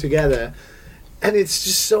combo together. And it's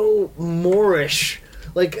just so Moorish.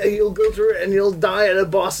 Like, you'll go through it and you'll die at a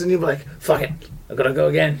boss and you'll be like, fuck it, I'm gonna go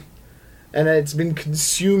again. And it's been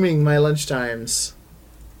consuming my lunchtimes.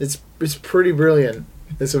 It's pretty brilliant.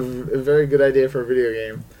 It's a very good idea for a video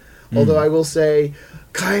game. Although I will say,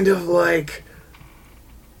 kind of like,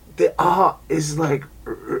 the art is like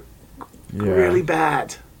really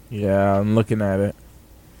bad. Yeah, I'm looking at it.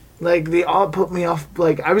 Like, the art put me off.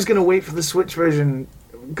 Like, I was going to wait for the Switch version,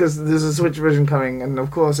 because there's a Switch version coming, and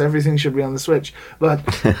of course everything should be on the Switch. But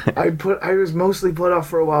I was mostly put off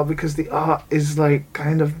for a while because the art is like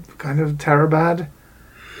kind of terror bad.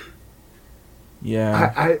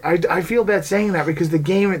 Yeah. I feel bad saying that because the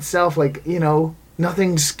game itself, like, you know,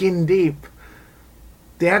 nothing's skin deep.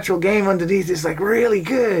 The actual game underneath is like really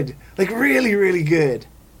good. Like really, really good.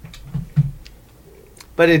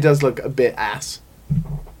 But it does look a bit ass.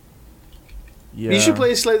 Yeah. You should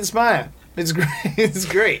play Slay the Spire. It's great. It's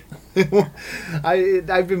great.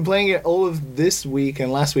 I've been playing it all of this week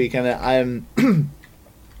and last week, and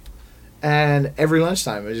and every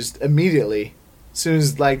lunchtime, I just immediately, as soon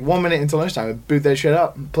as like 1 minute into lunchtime, I boot that shit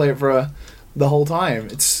up and play it for the whole time.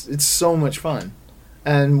 It's so much fun.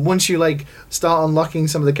 And once you like start unlocking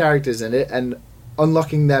some of the characters in it and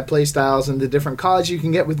unlocking their playstyles and the different cards you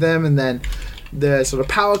can get with them, and then the sort of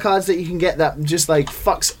power cards that you can get that just like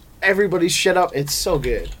fucks everybody's shit up, it's so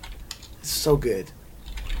good. It's so good.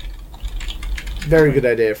 Very good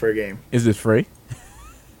idea for a game. Is it free?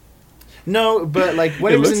 No, but like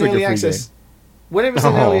when it was in early access,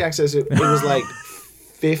 it was like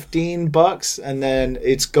 $15, and then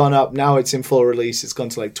it's gone up. Now it's in full release. It's gone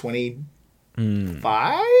to like 25.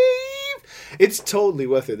 It's totally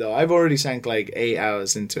worth it though. I've already sank like 8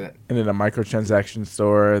 hours into it. And then a microtransaction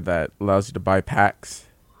store that allows you to buy packs.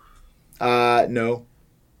 No.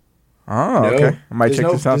 Oh, okay. I might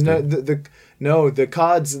check this out. The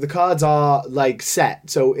cards are like set.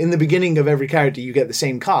 So in the beginning of every character, you get the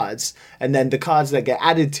same cards, and then the cards that get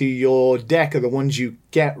added to your deck are the ones you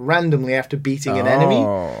get randomly after beating an enemy.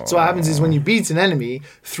 So what happens is when you beat an enemy,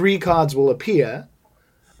 3 cards will appear,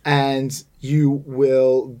 and you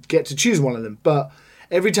will get to choose one of them. But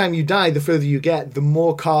every time you die, the further you get, the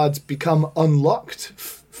more cards become unlocked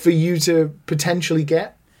for you to potentially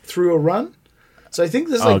get through a run. So I think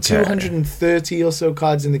there's like 230 or so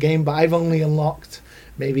cards in the game, but I've only unlocked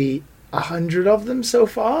maybe 100 of them so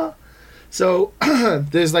far. So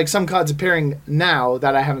there's like some cards appearing now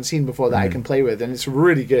that I haven't seen before that I can play with, and it's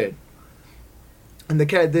really good. And the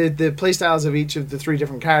playstyles of each of the 3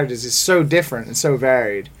 different characters is so different and so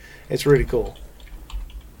varied. It's really cool.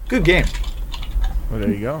 Good game. Well, there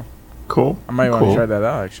you go. Cool. I might want to try that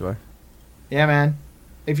out, actually. Yeah, man.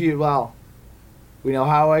 We know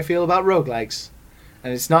how I feel about roguelikes.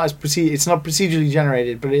 And it's not procedurally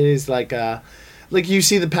generated, but it is like you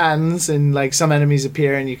see the patterns, and like some enemies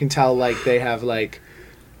appear, and you can tell like they have like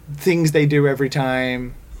things they do every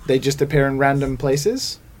time. They just appear in random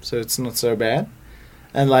places, so it's not so bad.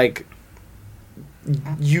 And like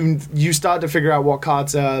you start to figure out what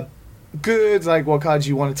cards are good, like what cards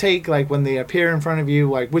you want to take, like when they appear in front of you,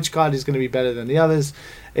 like which card is going to be better than the others.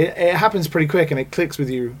 It happens pretty quick, and it clicks with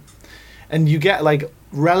you. And you get like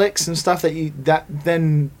relics and stuff that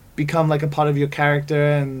then become like a part of your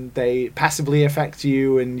character, and they passively affect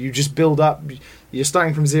you, and you just build up. You're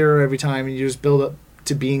starting from 0 every time, and you just build up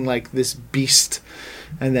to being like this beast,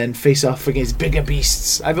 and then face off against bigger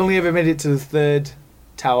beasts. I've only ever made it to the 3rd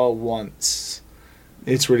tower once.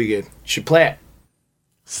 It's really good. You should play it.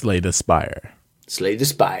 Slay the Spire. Slay the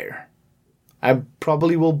Spire. I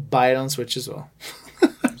probably will buy it on Switch as well.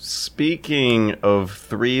 Speaking of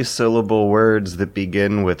 3-syllable words that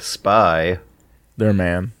begin with spy. There,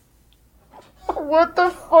 man. What the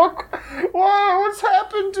fuck? Whoa, what's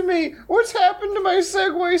happened to me? What's happened to my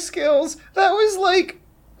segue skills? That was like...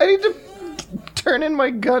 I need to turn in my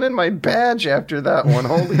gun and my badge after that one.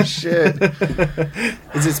 Holy shit.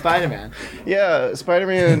 Is it Spider-Man? Yeah,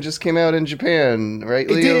 Spider-Man just came out in Japan, right,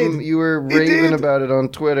 Liam? Did. You were raving about it on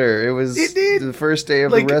Twitter. It was the first day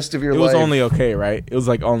of the rest of your life. It was only okay, right? It was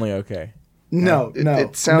like only okay. No.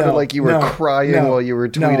 It sounded like you were crying while you were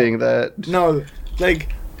tweeting that. No,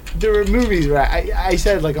 like... there are movies, right? I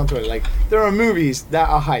said, like, on Twitter, like, there are movies that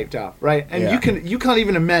are hyped up, right? And you can't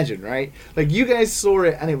even imagine, right? Like, you guys saw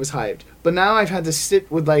it and it was hyped, but now I've had to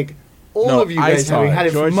sit with, like, all of you guys having had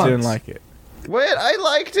it for months. George didn't like it. Wait, I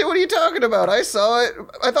liked it. What are you talking about? I saw it.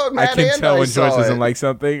 I thought Matt and I saw it. I can tell when George doesn't like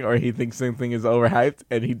something or he thinks something is overhyped,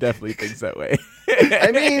 and he definitely thinks that way.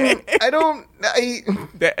 I mean,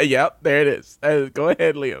 Yep, there it is. Go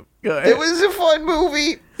ahead, Liam. Go ahead. It was a fun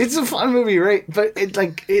movie. It's a fun movie, right? But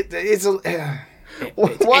it's a...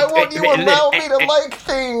 Why won't you allow me to like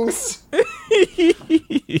things?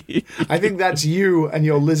 I think that's you and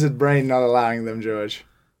your lizard brain not allowing them, George.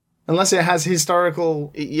 Unless it has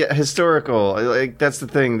historical... Yeah, historical. Like, that's the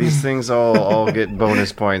thing. These things all get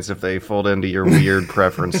bonus points if they fold into your weird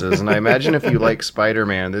preferences. And I imagine if you like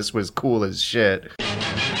Spider-Man, this was cool as shit.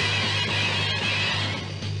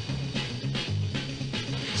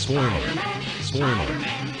 Spoiler.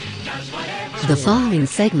 The following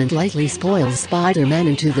segment lightly spoils Spider-Man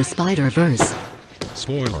Into the Spider-Verse.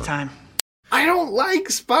 Spoiler. Time. I don't like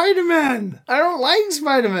Spider-Man.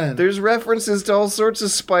 There's references to all sorts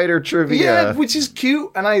of spider trivia. Yeah, which is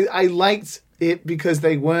cute, and I liked it because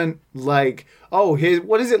they weren't like, oh, here,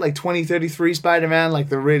 what is it, like 2033 Spider-Man, like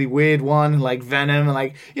the really weird one, like Venom, and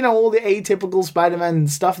like, you know, all the atypical Spider-Man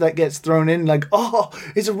stuff that gets thrown in, like, oh,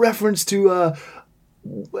 it's a reference to,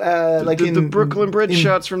 like the Brooklyn Bridge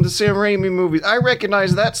shots from the Sam Raimi movies. I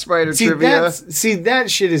recognize that spider trivia.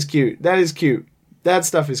 That shit is cute. That is cute. That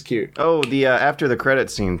stuff is cute. Oh, the after the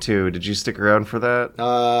credits scene too. Did you stick around for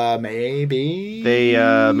that? Maybe. They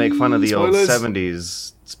make fun of the Spoilers? old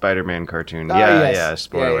 '70s Spider-Man cartoon. Yes. Yeah.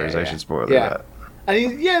 Spoilers. I should spoil that.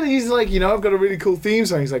 And he's like, you know, I've got a really cool theme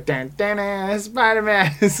song. He's like, dan dan dan,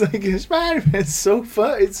 Spider-Man. It's like Spider-Man. It's so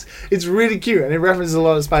fun. It's really cute, and it references a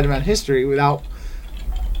lot of Spider-Man history without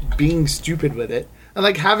being stupid with it. And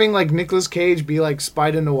like having like Nicolas Cage be like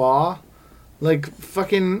Spider Noir, like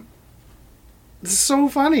fucking. It's so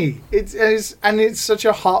funny. It's such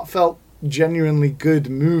a heartfelt, genuinely good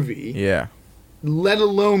movie. Yeah. Let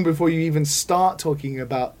alone before you even start talking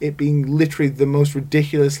about it being literally the most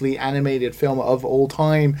ridiculously animated film of all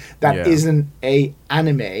time that isn't a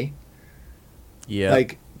anime. Yeah.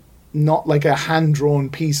 Like, not like a hand-drawn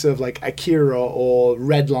piece of like Akira or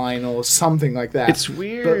Redline or something like that. It's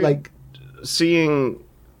weird, but like seeing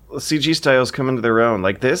CG styles come into their own.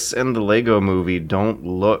 Like this and the Lego Movie don't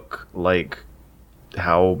look like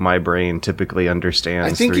how my brain typically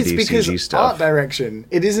understands 3D I think it's because CG stuff. art direction.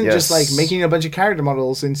 It isn't just like making a bunch of character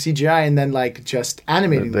models in CGI and then like just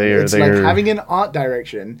animating them. It's like having an art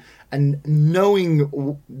direction and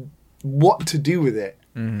knowing what to do with it.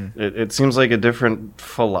 Mm-hmm. It seems like a different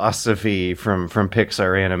philosophy from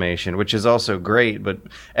Pixar animation, which is also great, but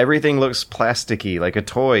everything looks plasticky like a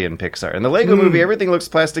toy in Pixar. In the Lego Movie, everything looks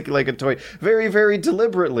plasticky like a toy, very, very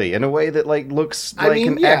deliberately, in a way that like looks like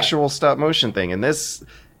an actual stop motion thing. And this,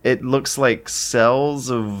 it looks like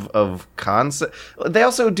cells of concept. They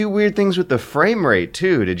also do weird things with the frame rate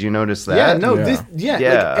too. Did you notice that? Like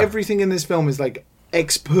everything in this film is like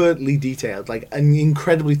expertly detailed, like and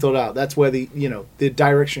incredibly thought out. That's where the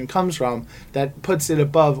direction comes from that puts it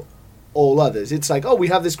above all others. It's like, oh, we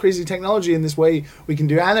have this crazy technology in this way we can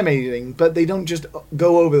do animating, but they don't just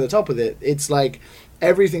go over the top of it. It's like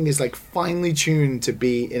everything is like finely tuned to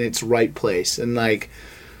be in its right place, and like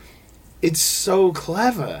it's so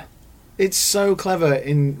clever. It's so clever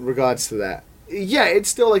in regards to that. Yeah, it's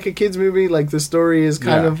still like a kid's movie. Like the story is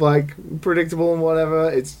kind of like predictable and whatever.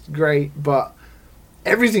 It's great, but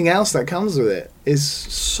everything else that comes with it is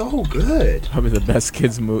so good. Probably the best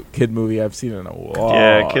kid movie I've seen in a while.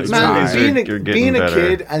 Yeah, kids movies being a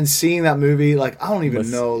kid and seeing that movie, like I don't even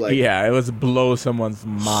know, like it was blow someone's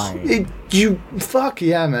mind. Fuck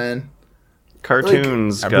yeah, man.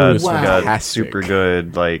 Cartoons got super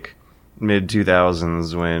good, like mid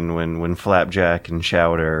 2000s when Flapjack and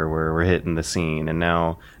Chowder were hitting the scene, and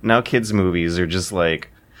now kids movies are just like,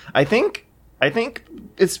 I think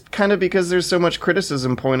it's kind of because there's so much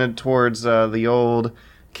criticism pointed towards the old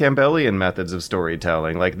Campbellian methods of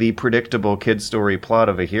storytelling. Like the predictable kid story plot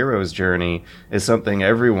of a hero's journey is something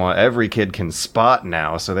every kid can spot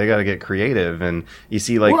now, so they got to get creative. And you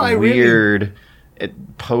see like weird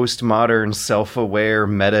postmodern self-aware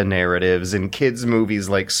meta narratives in kids movies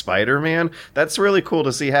like Spider-Man. That's really cool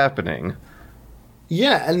to see happening.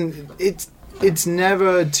 Yeah, and it's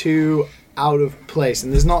never too out of place,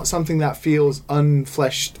 and there's not something that feels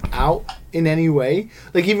unfleshed out in any way.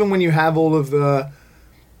 Like even when you have all of the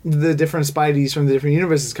different Spideys from the different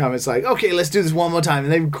universes come, it's like, okay, let's do this one more time,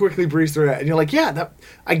 and they quickly breeze through it, and you're like, yeah,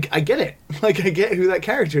 I get it. Like I get who that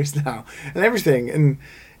character is now and everything, and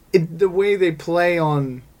the way they play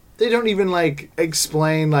on they don't even like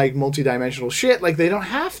explain like multidimensional shit. Like they don't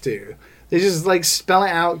have to. They just like spell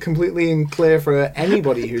it out completely and clear for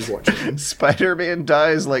anybody who's watching. Spider-Man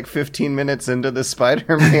dies like 15 minutes into the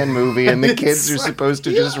Spider-Man movie, and the kids are supposed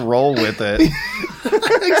to just roll with it.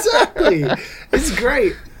 Exactly. It's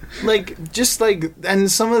great. Like, just like, and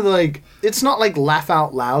some of the, like, it's not like laugh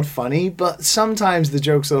out loud funny, but sometimes the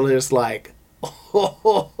jokes are just like,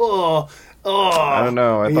 oh. I don't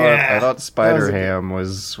know. I thought Spider-Ham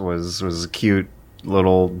was a cute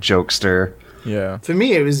little jokester. Yeah. For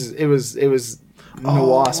me, it was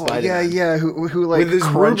noir Spider-Man. Yeah. Who like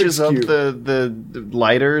crunches up the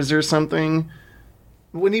lighters or something.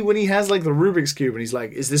 When he has like the Rubik's Cube and he's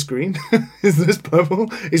like, is this green? Is this purple?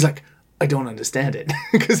 He's like, I don't understand it.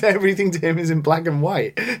 Because everything to him is in black and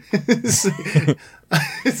white. It's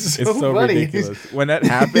so funny. Ridiculous. When that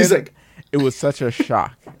happened, like, it was such a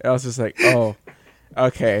shock. I was just like, oh,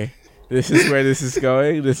 okay. This is where this is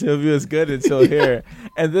going. This movie was good until here.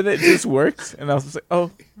 And then it just worked. And I was just like,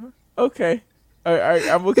 oh, okay.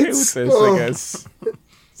 I'm okay with this, I guess.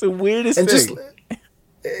 It's the weirdest thing. Just,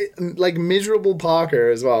 like, miserable Parker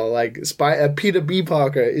as well. Like, Peter B.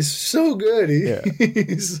 Parker is so good.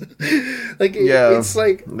 He's like, it's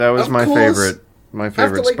like... That was my favorite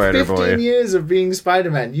after, like, Spider-Boy. 15 years of being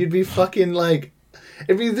Spider-Man, you'd be fucking, like...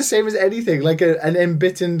 It'd be the same as anything, like an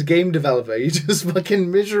embittered game developer. You're just fucking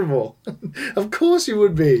miserable. Of course you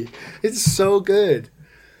would be. It's so good.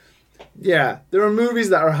 Yeah, there are movies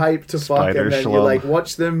that are hyped to fuck, and then you like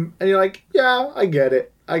watch them, and you're like, yeah, I get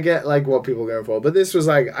it. I get like what people are going for. But this was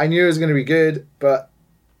like, I knew it was going to be good, but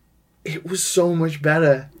it was so much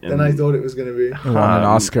better than I thought it was going to be. It won an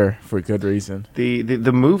Oscar for good reason. The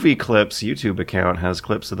Movie Clips YouTube account has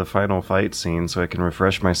clips of the final fight scene, so I can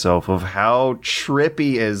refresh myself of how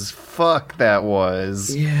trippy as fuck that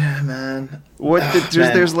was. Yeah, man.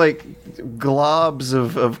 There's like globs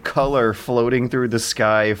of color floating through the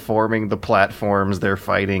sky, forming the platforms they're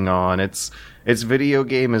fighting on. It's video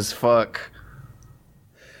game as fuck.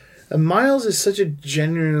 And Miles is such a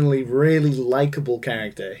genuinely really likable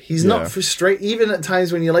character. He's not frustrating, even at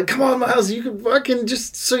times when you're like, come on, Miles, you can fucking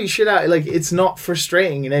just sort your shit out. Like, it's not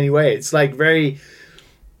frustrating in any way. It's, like, very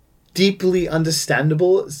deeply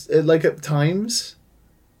understandable, like, at times.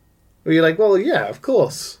 Where you're like, well, yeah, of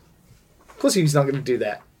course. Of course he's not going to do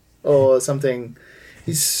that. Or something.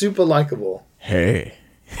 He's super likable. Hey.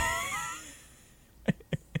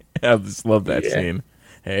 I just love that scene.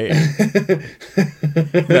 Hey.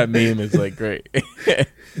 That meme is like great.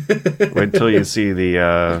 Wait till you see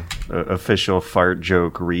the official fart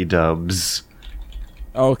joke redubs.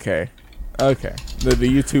 Okay. The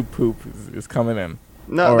YouTube poop is coming in.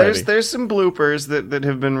 No, already. there's some bloopers that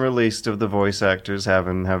have been released of the voice actors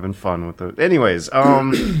having fun with it. Anyways,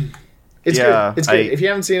 it's good. It's good. If you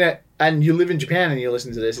haven't seen it and you live in Japan and you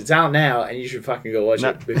listen to this, it's out now and you should fucking go watch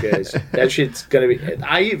it because that shit's gonna be...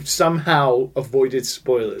 I've somehow avoided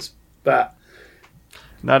spoilers, but...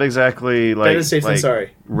 Not exactly like, better safe than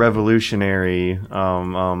sorry. Revolutionary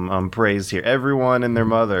praise here. Everyone and their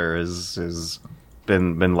mother has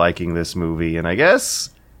been liking this movie, and I guess...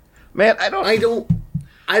 Man, I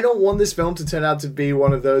don't want this film to turn out to be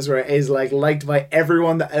one of those where it is like liked by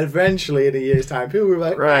everyone that eventually in a year's time people were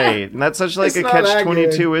like, right, and that's such like a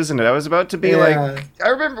catch-22, isn't it? I was about to be like, I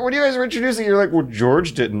remember when you guys were introducing, you're like, well,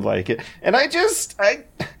 George didn't like it, and I just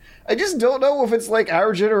don't know if it's like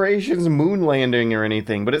our generation's moon landing or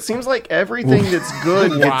anything, but it seems like everything that's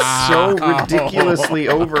good gets so ridiculously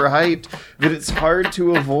overhyped that it's hard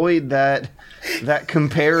to avoid that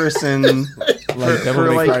comparison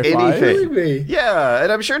for like anything. Really? Yeah,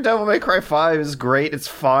 and I'm sure Devil May Cry 5 is great. It's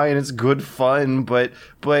fine. It's good fun. But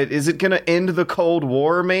is it going to end the Cold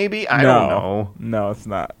War? Maybe I don't know. No, it's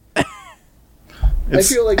not. I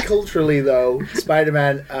feel like culturally, though,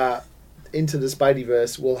 Spider-Man Into the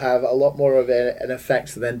Spideyverse will have a lot more of an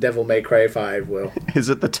effect than Devil May Cry 5 will. Is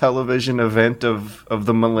it the television event of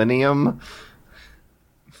the millennium?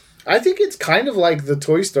 I think it's kind of like the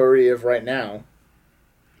Toy Story of right now.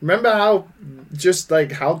 Remember how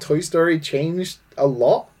Toy Story changed a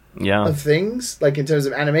lot of things, like in terms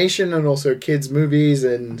of animation and also kids' movies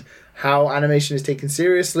and how animation is taken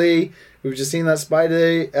seriously. We've just seen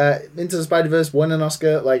that Into the Spider-Verse won an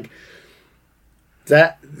Oscar. Like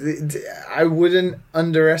that, I wouldn't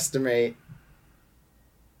underestimate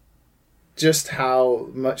just how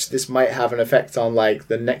much this might have an effect on like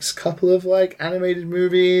the next couple of like animated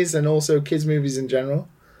movies and also kids movies in general.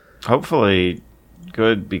 Hopefully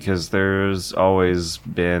good, because there's always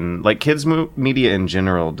been like kids media in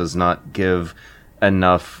general does not give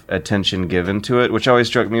enough attention given to it, which always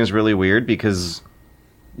struck me as really weird, because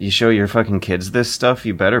you show your fucking kids this stuff,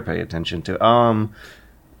 you better pay attention to.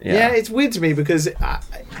 Yeah, it's weird to me because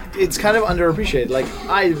it's kind of underappreciated. Like,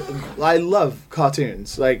 I love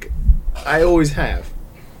cartoons. Like, I always have.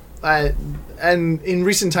 And in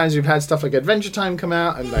recent times, we've had stuff like Adventure Time come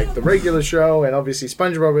out, and like the regular show, and obviously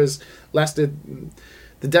SpongeBob has lasted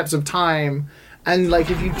the depths of time. And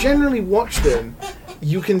like, if you generally watch them,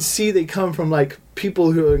 you can see they come from like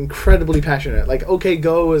people who are incredibly passionate. Like OK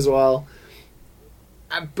Go as well,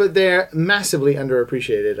 but they're massively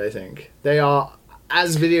underappreciated. I think they are,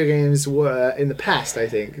 as video games were in the past. I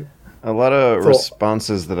think. A lot of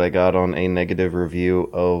responses that I got on a negative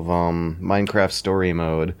review of Minecraft Story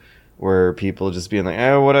Mode, where people just being like,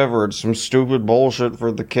 whatever, it's some stupid bullshit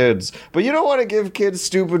for the kids. But you don't want to give kids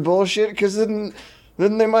stupid bullshit, because then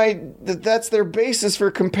they might, that's their basis for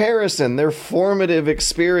comparison. Their formative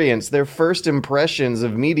experience, their first impressions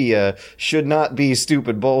of media should not be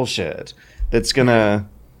stupid bullshit. That's gonna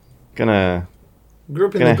grew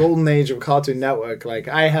up in the golden age of Cartoon Network. Like,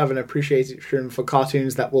 I have an appreciation for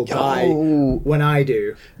cartoons that will die when I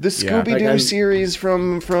do. The Scooby-Doo series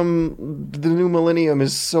from the new millennium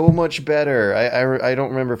is so much better. I don't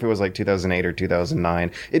remember if it was like 2008 or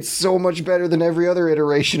 2009. It's so much better than every other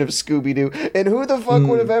iteration of Scooby-Doo. And who the fuck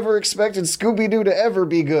would have ever expected Scooby-Doo to ever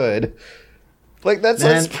be good? Like,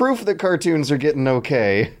 that's proof that cartoons are getting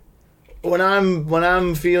okay. When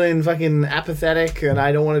I'm feeling fucking apathetic and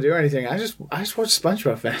I don't want to do anything, I just watch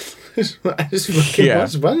SpongeBob, man. I just fucking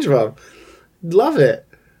watch SpongeBob. Love it.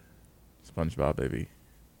 SpongeBob, baby.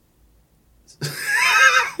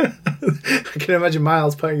 I can imagine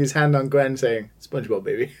Miles putting his hand on Gwen saying, "SpongeBob,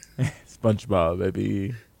 baby." SpongeBob,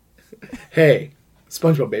 baby. Hey,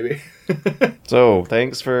 SpongeBob, baby. So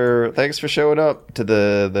thanks for showing up to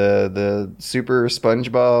the Super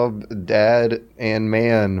SpongeBob Dad and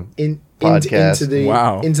Man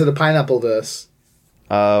podcast. Into the Pineapple Verse.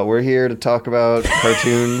 We're here to talk about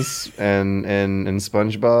cartoons and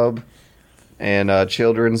SpongeBob and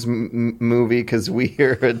children's movie, because we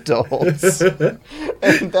are adults.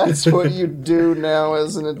 And that's what you do now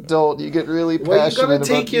as an adult. You get really passionate. Well, you got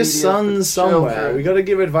to take your sons somewhere. We got to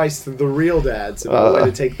give advice to the real dads about where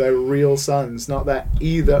to take their real sons. Not that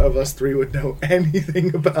either of us three would know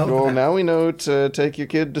anything about that. Well, now we know to take your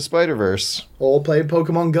kid to Spider-Verse. Or play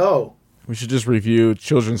Pokemon Go. We should just review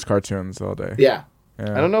children's cartoons all day. Yeah.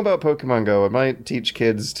 I don't know about Pokemon Go. It might teach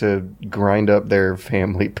kids to grind up their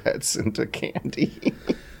family pets into candy.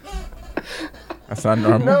 That's not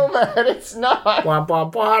normal. No, man, it's not. Squishers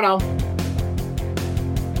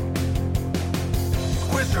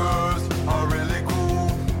are really cool.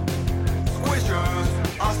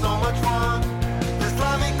 Squishers are so much fun. The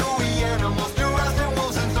slimy, gooey animals, Jurassic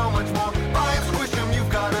wolves, and so much more. Buy and squish them, you've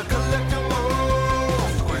got to collect them all.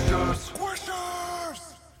 Squishers.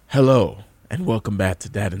 Hello, and welcome back to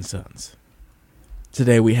Dad and Sons.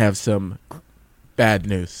 Today we have some bad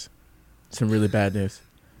news. Some really bad news.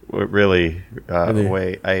 Really?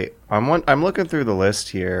 Wait, I'm looking through the list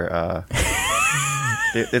here.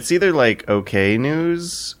 It's either like okay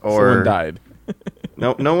news or someone died.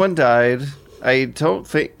 No one died. I don't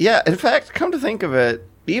think. Yeah, in fact, come to think of it,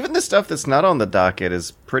 even the stuff that's not on the docket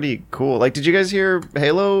is pretty cool. Like, did you guys hear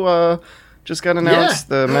Halo just got announced?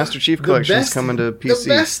 Yeah. The Master Chief Collection is coming to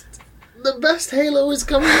PC. The best Halo is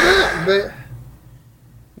coming back, but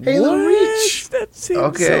Halo Reach. That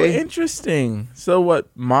seems so interesting. So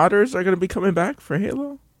what, modders are going to be coming back for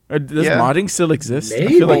Halo? Or does modding still exist? Maybe. I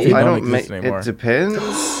feel like they don't exist anymore. It depends.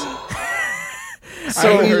 I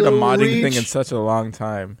haven't heard a modding thing in such a long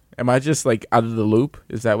time. Am I just like out of the loop?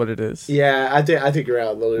 Is that what it is? Yeah, I think you're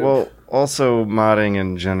out of the loop. Well, also modding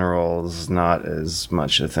in general is not as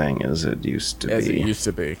much a thing as it used to be. As it used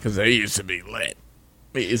to be, because they used to be lit.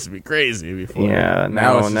 It used to be crazy before. Yeah,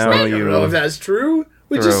 now I don't know if that's true.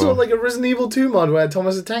 We just saw like a Resident Evil 2 mod where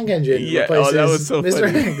Thomas the Tank Engine replaces that was so Mr.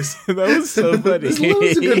 funny. Hanks. That was so funny. There's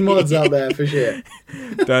loads of good mods out there for shit.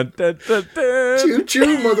 Dun, dun, dun, dun.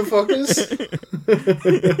 Choo-choo, motherfuckers.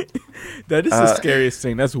 That is the scariest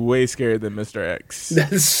thing. That's way scarier than Mr. X.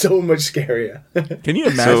 That's so much scarier. Can you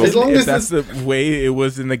imagine if that's the way it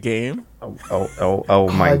was in the game? Oh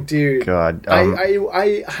my dude. God.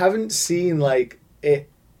 I haven't seen like it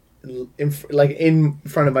in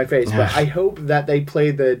front of my face, but I hope that they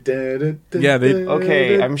play the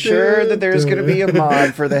okay, I'm sure that there's going to be a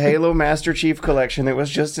mod for the Halo Master Chief Collection that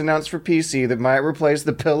was just announced for PC that might replace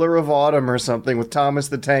the Pillar of Autumn or something with Thomas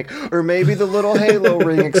the Tank, or maybe the little Halo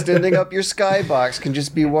ring extending up your skybox can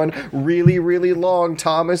just be one really, really long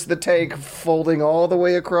Thomas the Tank folding all the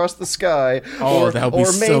way across the sky. That would be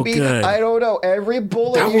so good. I don't know, every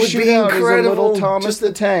bullet you shoot out is a little Thomas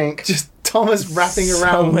the Tank. Just Thomas wrapping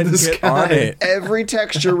around Someone the get sky. on it. Every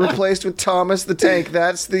texture replaced with Thomas the Tank.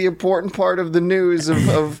 That's the important part of the news of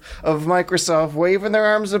Microsoft waving their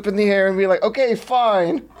arms up in the air and be like, okay,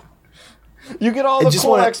 fine. You get all the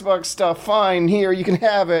cool Xbox stuff. Fine, here, you can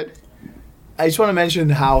have it. I just want to mention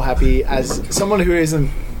how happy, as someone who isn't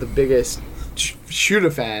the biggest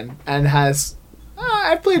shooter fan and has...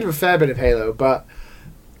 I've played a fair bit of Halo, but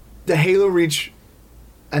the Halo Reach...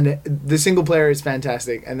 And the single player is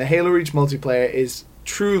fantastic, and the Halo Reach multiplayer is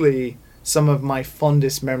truly some of my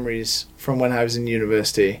fondest memories from when I was in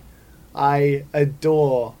university. I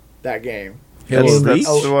adore that game. Halo Reach?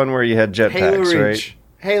 That's the one where you had jetpacks, right?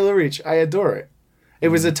 Halo Reach, I adore it. It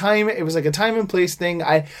was a time. It was like a time and place thing.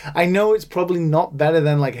 I know it's probably not better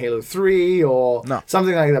than like Halo 3 or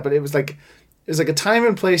something like that, but it was like a time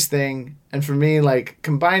and place thing. And for me, like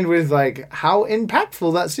combined with like how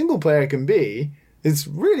impactful that single player can be, it's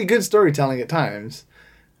really good storytelling at times.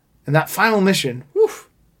 And that final mission, woof,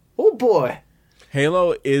 oh boy.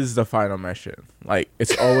 Halo is the final mission. Like,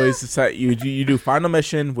 it's always set. You do final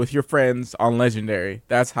mission with your friends on Legendary.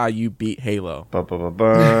 That's how you beat Halo.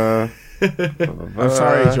 I'm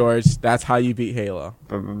sorry, George. That's how you beat Halo.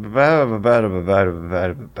 There's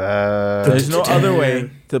no other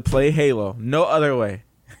way to play Halo. No other way.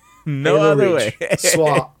 No Halo other Reach. way.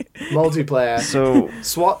 SWAT multiplayer. So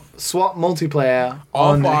SWAT multiplayer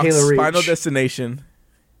All on Fox, Halo Reach. Final Destination.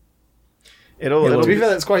 it'll To be be, fair,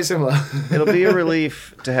 that's quite similar. it'll be a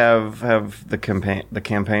relief to have the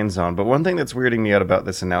campaigns on. But one thing that's weirding me out about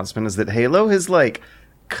this announcement is that Halo has like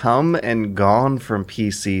come and gone from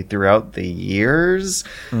PC throughout the years.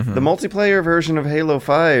 Mm-hmm. The multiplayer version of Halo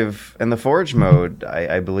 5 and the Forge mode,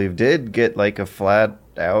 I believe, did get like a flat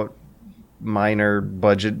out minor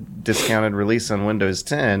budget discounted release on Windows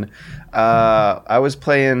 10. I was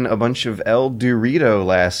playing a bunch of El Dorito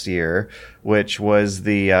last year, which was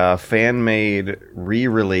the fan-made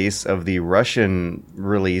re-release of the Russian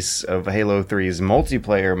release of Halo 3's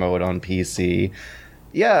multiplayer mode on PC.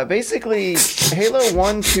 Yeah, basically, Halo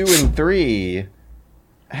 1, 2, and 3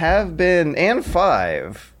 have been, and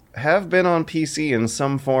 5, have been on PC in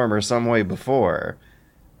some form or some way before.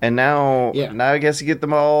 And now I guess you get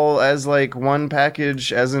them all as like one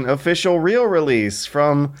package as an official real release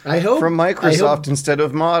from Microsoft instead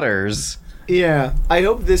of modders. Yeah, I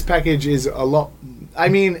hope this package is a lot. I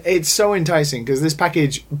mean, it's so enticing because this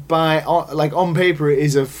package, on paper,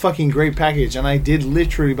 is a fucking great package, and I did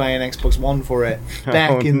literally buy an Xbox One for it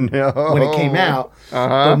back when it came out.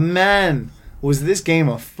 But man, was this game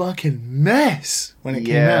a fucking mess when it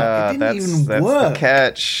came out? It didn't even work. That's the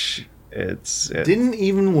catch. It didn't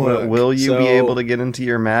even work. Will you be able to get into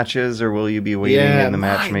your matches, or will you be waiting in the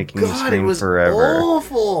matchmaking screen forever? It was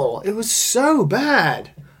awful. It was so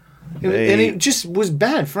bad. And it just was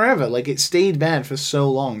bad forever. Like, it stayed bad for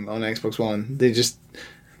so long on Xbox One. They just...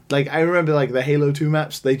 Like, I remember, like, the Halo 2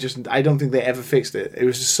 maps, I don't think they ever fixed it. It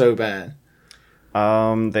was just so bad.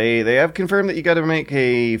 They have confirmed that you got to make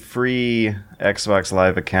a free Xbox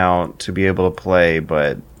Live account to be able to play,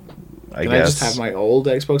 but... Can I just have my old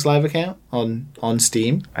Xbox Live account on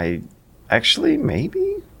Steam?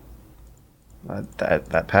 Maybe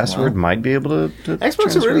that password might be able to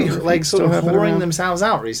Xbox are really like sort of whoring around. themselves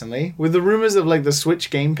out recently with the rumors of like the Switch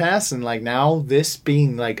Game Pass and like now this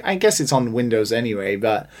being like, I guess it's on Windows anyway,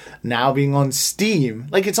 but now being on Steam.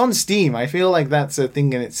 Like, it's on Steam. I feel like that's a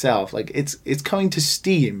thing in itself. Like, it's coming to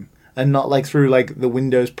Steam and not like through like the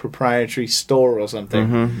Windows proprietary store or something.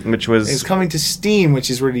 Mm-hmm. It's coming to Steam, which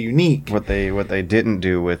is really unique. What they didn't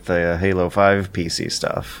do with the Halo 5 PC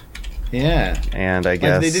stuff. Yeah, and I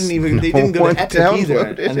guess they didn't go to Epic either.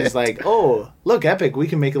 And it's like, oh, look, Epic, we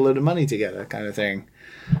can make a load of money together, kind of thing.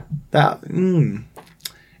 That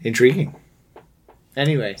intriguing.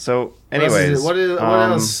 Anyway, what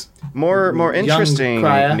else? More interesting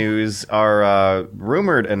news are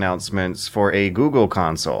rumored announcements for a Google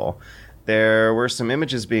console. There were some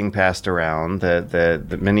images being passed around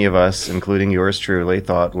that many of us, including yours truly,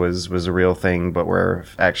 thought was a real thing, but were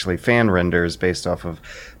actually fan renders based off of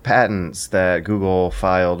patents that Google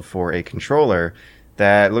filed for a controller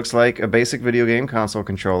that looks like a basic video game console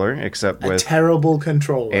controller, except with terrible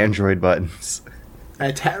controller, Android buttons.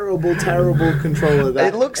 A terrible, terrible controller.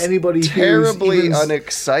 That it looks anybody terribly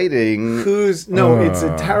unexciting. It's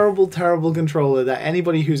a terrible, terrible controller that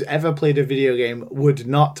anybody who's ever played a video game would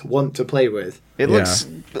not want to play with. It looks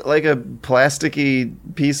like a plasticky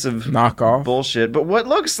piece of knockoff bullshit. But what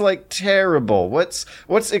looks like terrible? What's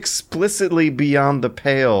explicitly beyond the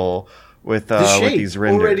pale with these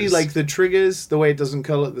renders? Already, like the triggers, the way it doesn't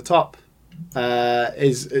curl at the top.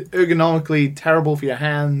 Is ergonomically terrible for your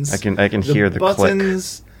hands. I can hear the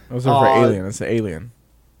buttons. click. Those are for Alien. It's an Alien.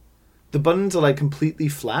 the buttons are like completely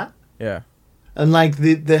flat, Yeah. and like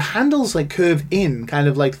the handles like curve in, kind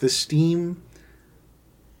of like the Steam.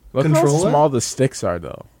 Look Controller? how small the sticks are,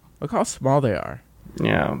 though. Look how small they are.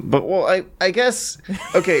 Yeah, but well, I guess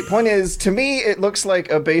okay. Point is, to me, it looks like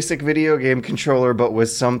a basic video game controller, but with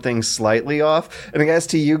something slightly off. And I guess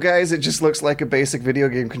to you guys, it just looks like a basic video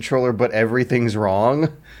game controller, but everything's wrong.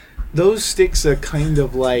 Those sticks are kind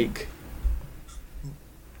of like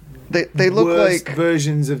They look worse like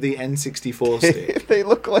versions of the N64 stick. they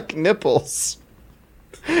look like nipples.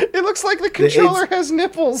 It looks like the controller has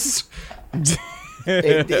nipples.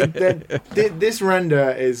 This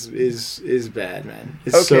render is bad, man.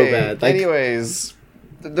 It's so bad. Like, anyways,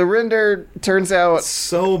 the render turns out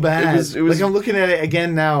so bad. It was like, I'm looking at it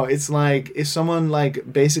again now. It's like if someone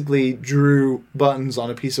like basically drew buttons on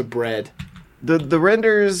a piece of bread. the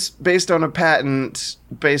renders based on a patent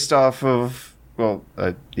based off of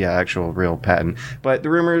actual real patent. But the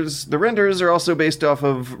renders are also based off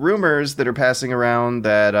of rumors that are passing around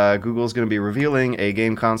that Google's going to be revealing a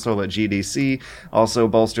game console at GDC, also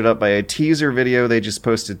bolstered up by a teaser video they just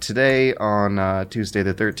posted today on Tuesday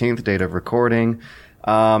the 13th, date of recording,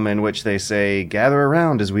 in which they say, "Gather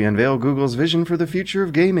around as we unveil Google's vision for the future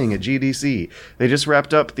of gaming at GDC." They just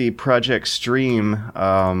wrapped up the Project Stream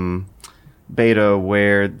beta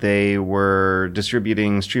where they were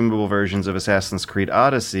distributing streamable versions of Assassin's Creed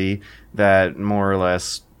Odyssey that more or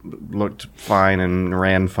less looked fine and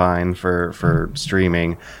ran fine for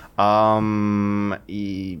streaming.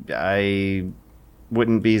 I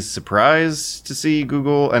wouldn't be surprised to see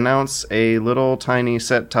Google announce a little tiny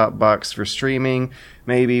set-top box for streaming,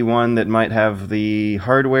 maybe one that might have the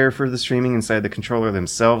hardware for the streaming inside the controller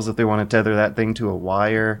themselves if they want to tether that thing to a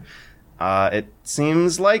wire. It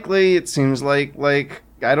seems likely. It seems like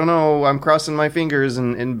I don't know. I'm crossing my fingers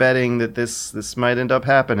and betting that this might end up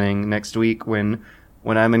happening next week when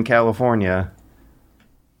I'm in California.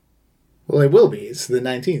 Well, it will be. It's the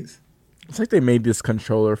 19th. It's like they made this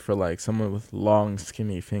controller for like someone with long,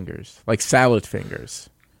 skinny fingers, like salad fingers.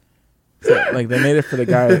 So, like they made it for the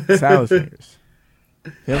guy with salad fingers.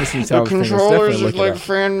 If you ever seen The salad fingers, controllers definitely is look it like up.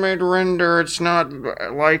 fan-made render. It's not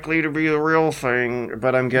likely to be the real thing,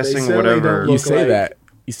 but I'm guessing certainly whatever. don't You look say like- that.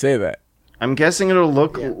 You say that. I'm guessing it'll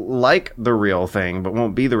look like the real thing, but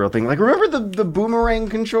won't be the real thing. Like, remember the boomerang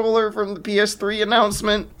controller from the PS3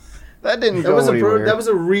 announcement? That didn't go anywhere. That was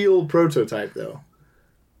a real prototype, though.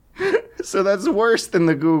 So that's worse than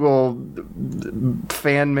the Google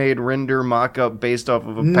fan-made render mock-up based off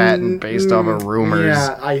of a patent, based off of rumors.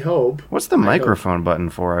 Yeah, I hope. What's the microphone button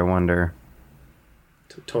for, I wonder?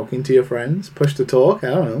 Talking to your friends, push to talk. I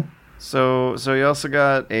don't know. So you also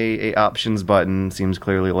got a options button, seems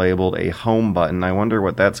clearly labeled a home button. I wonder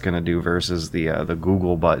what that's going to do versus the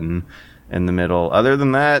Google button in the middle. Other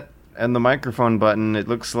than that, and the microphone button, it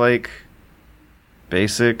looks like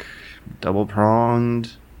basic,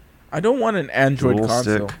 double-pronged. I don't want an Android Dual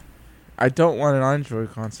console. stick. I don't want an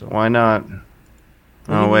Android console. Why not? do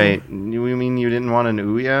Oh, you wait. You mean you didn't want an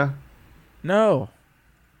Ouya? No,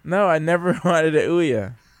 I never wanted an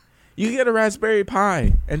Ouya. You can get a Raspberry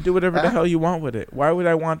Pi and do whatever the hell you want with it. Why would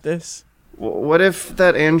I want this? What if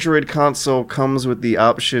that Android console comes with the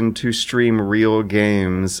option to stream real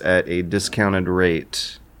games at a discounted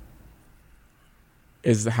rate?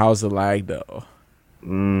 How's the lag though?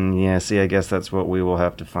 Yeah, see, I guess that's what we will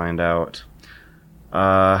have to find out.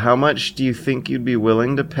 How much do you think you'd be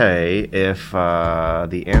willing to pay if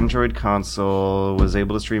the Android console was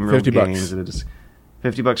able to stream real $50. games?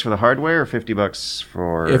 $50 for the hardware, or $50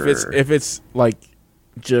 for If it's like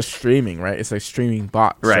just streaming, right? It's like streaming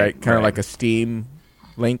bots, right? Kind of like a Steam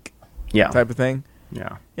Link type of thing.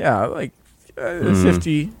 Yeah. Yeah, like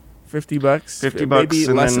 $50. $50, maybe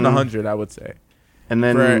and less than then- 100, I would say. And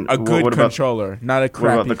then For a good what about, controller, not a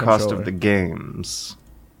crappy what about the cost controller. of the games?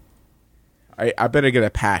 I better get a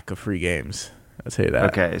pack of free games. I'll tell you that.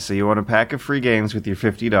 Okay, so you want a pack of free games with your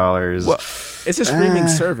 $50. Well, it's a streaming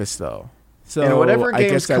service, though. So And whatever I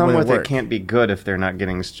games guess that come wouldn't with work. it can't be good if they're not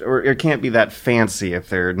getting, or it can't be that fancy if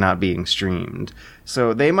they're not being streamed.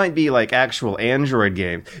 So they might be like actual Android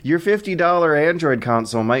games. Your $50 Android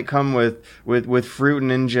console might come with Fruit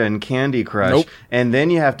Ninja and Candy Crush, Nope. and then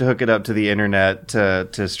you have to hook it up to the internet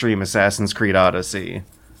to stream Assassin's Creed Odyssey.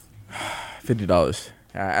 $50.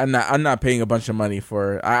 I'm not paying a bunch of money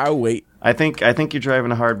for. I'll wait. I think you're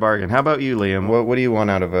driving a hard bargain. How about you, Liam? What do you want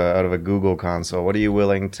out of a Google console? What are you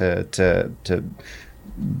willing to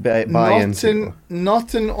buy into?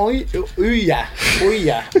 Not an Ouya.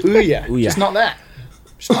 Just not that.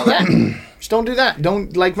 Just not that. Just don't do that.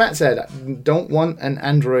 Don't, like Matt said, don't want an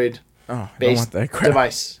Android Oh, I don't based want that crap.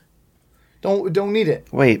 device. Don't need it.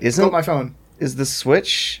 Wait, Got my phone. is the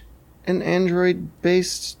Switch an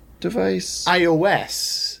Android-based device?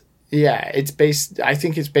 iOS. Yeah, it's based. I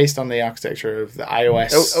think it's based on the architecture of the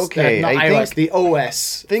iOS. Oh, okay, not I iOS. think The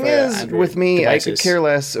OS. Thing for is, Android with me, devices. I could care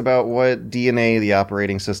less about what DNA the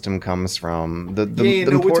operating system comes from. The we're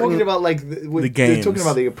important, talking about like the games. We're talking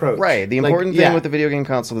about the approach, right. The important thing with the video game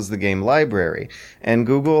console is the game library, and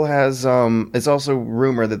Google has. It's also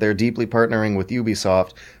rumored that they're deeply partnering with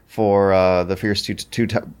Ubisoft for the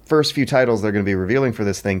first few titles they're going to be revealing for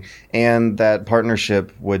this thing, and that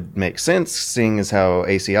partnership would make sense, seeing as how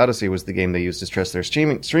AC Odyssey was the game they used to test their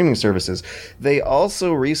streaming services. They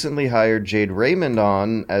also recently hired Jade Raymond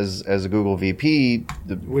on as a Google VP,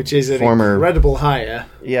 which is an incredible hire.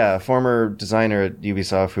 Yeah, former designer at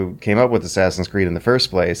Ubisoft who came up with Assassin's Creed in the first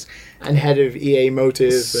place. And head of EA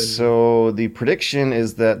Motive. So the prediction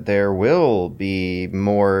is that there will be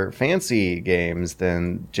more fancy games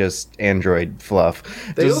than just Android fluff.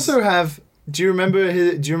 They also have. Do you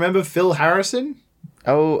remember Phil Harrison?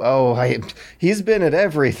 He's been at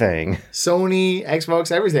everything. Sony,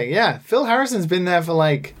 Xbox, everything. Yeah, Phil Harrison's been there for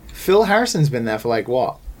like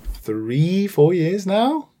what, 3-4 years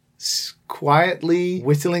now? Quietly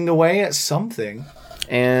whittling away at something.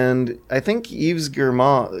 And I think Yves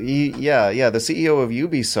Guillemot, the CEO of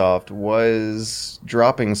Ubisoft, was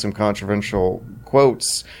dropping some controversial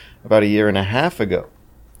quotes about a year and a half ago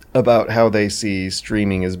about how they see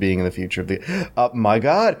streaming as being in the future of the. My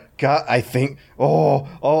God, I think.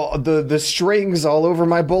 The strings all over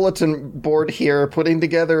my bulletin board here, putting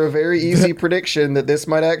together a very easy prediction that this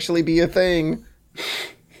might actually be a thing.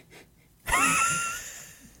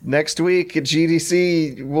 Next week at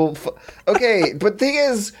GDC, we'll... Okay, but thing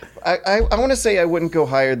is, I want to say I wouldn't go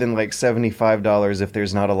higher than like $75 if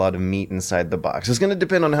there's not a lot of meat inside the box. It's going to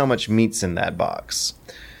depend on how much meat's in that box.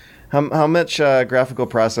 How much graphical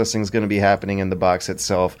processing is going to be happening in the box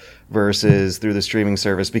itself versus through the streaming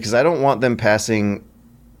service, because I don't want them passing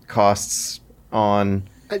costs on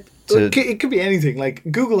to... It could be anything. Like,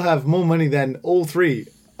 Google have more money than all three.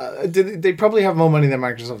 They probably have more money than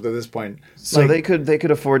Microsoft at this point. So they could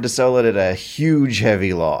afford to sell it at a huge,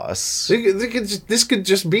 heavy loss. This could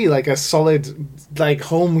just be like a solid like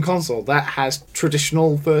home console that has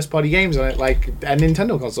traditional first-party games on it, like a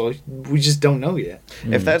Nintendo console. We just don't know yet.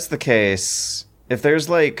 If that's the case, if there's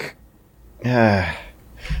like,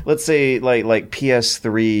 let's say like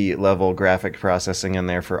PS3 level graphic processing in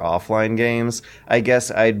there for offline games, I guess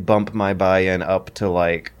I'd bump my buy-in up to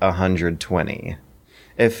like 120.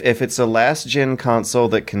 If it's a last-gen console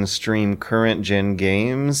that can stream current-gen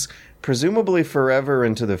games, presumably forever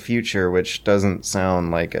into the future, which doesn't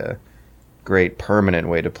sound like a great permanent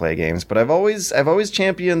way to play games, but I've always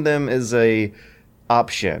championed them as a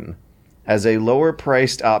option, as a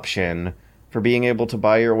lower-priced option for being able to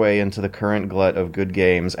buy your way into the current glut of good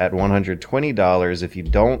games at $120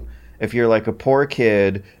 if you're like a poor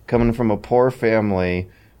kid coming from a poor family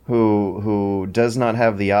who does not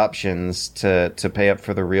have the options to pay up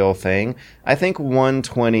for the real thing. I think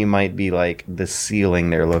 120 might be like the ceiling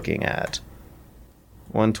they're looking at.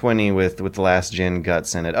 120 with last gen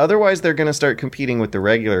guts in it. Otherwise, they're going to start competing with the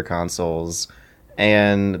regular consoles,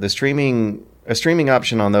 and a streaming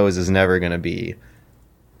option on those is never going to be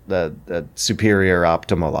the superior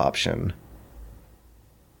optimal option.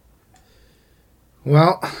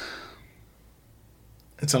 Well,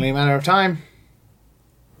 it's only a matter of time.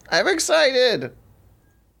 I'm excited.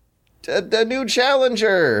 The new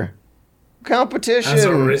challenger competition has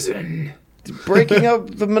arisen. Breaking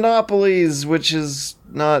up the monopolies, which is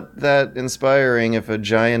not that inspiring if a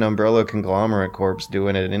giant umbrella conglomerate corp's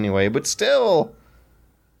doing it anyway, but still.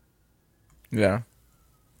 Yeah.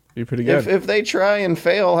 Be pretty good. If they try and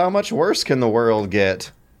fail, how much worse can the world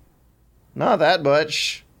get? Not that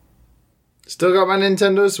much. Still got my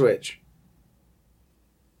Nintendo Switch.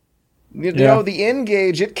 You know, the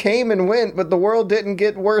N-Gage, it came and went, but the world didn't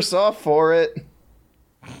get worse off for it.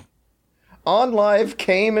 OnLive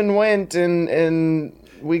came and went, and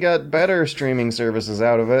we got better streaming services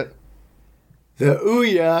out of it. The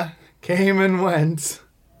Ouya came and went.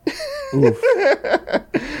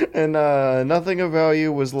 And nothing of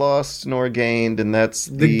value was lost nor gained, and that's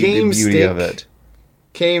the Game beauty Stick of it.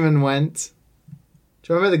 Came and went.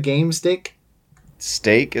 Do you remember the Game Stick?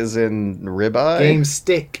 Steak is in ribeye? Game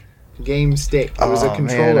Stick. It was a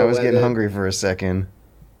controller. Man, I was getting hungry for a second.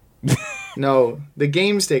 No, the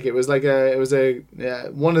Game Stick. It was like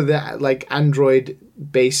one of the like Android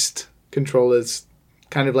based controllers,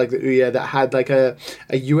 kind of like the Ouya, that had like a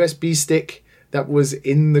USB stick that was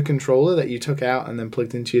in the controller that you took out and then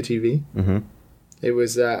plugged into your TV. Mm-hmm. It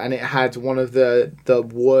was and it had one of the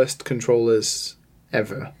worst controllers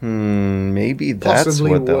ever. Maybe that's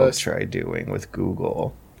Possibly what they'll worse. try doing with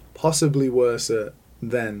Google. possibly worse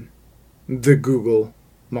than the Google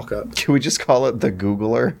mock-up. Can we just call it the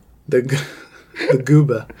Googler? The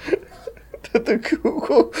Goober. The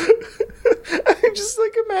Google. I'm just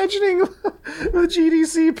like imagining the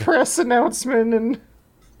GDC press announcement and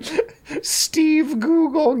Steve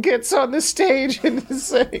Google gets on the stage and is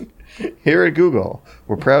saying, "Here at Google,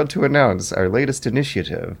 we're proud to announce our latest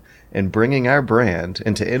initiative in bringing our brand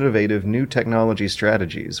into innovative new technology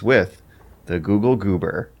strategies with the Google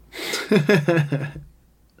Goober."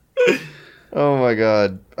 Oh my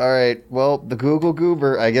god. Alright, well, the Google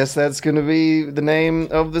Goober, I guess that's going to be the name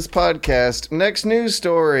of this podcast. Next news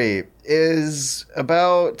story is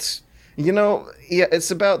about,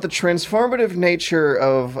 it's about the transformative nature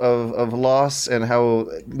of loss and how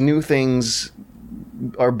new things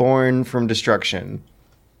are born from destruction.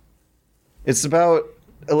 It's about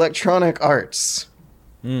electronic arts.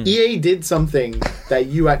 EA did something that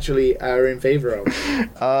you actually are in favor of.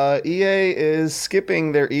 EA is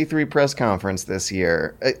skipping their E3 press conference this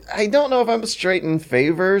year. I don't know if I'm straight in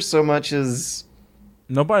favor so much as...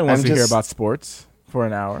 Nobody wants to hear about sports for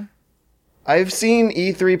an hour. I've seen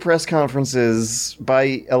E3 press conferences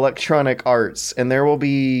by Electronic Arts, and there will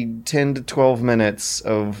be 10 to 12 minutes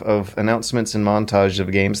of announcements and montage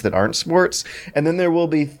of games that aren't sports, and then there will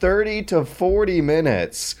be 30 to 40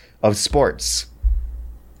 minutes of sports.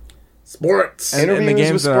 Sports. And the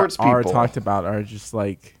games that are people. talked about are just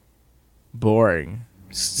like boring.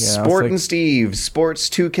 Sport and Steve, Sports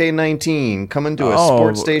 2K19, coming to a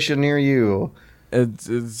sports station near you.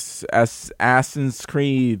 It's Assassin's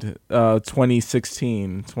Creed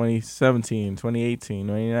 2016, 2017, 2018,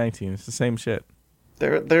 2019. It's the same shit.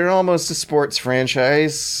 They're almost a sports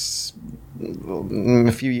franchise.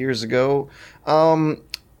 A few years ago,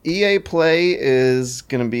 EA Play is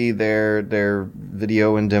going to be their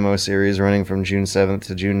video and demo series running from June 7th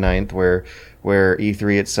to June 9th, where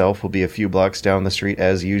E3 itself will be a few blocks down the street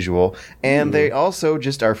as usual. And they also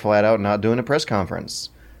just are flat out not doing a press conference.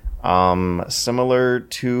 Similar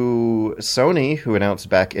to Sony, who announced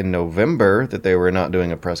back in November that they were not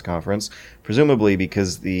doing a press conference, presumably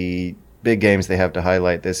because the big games they have to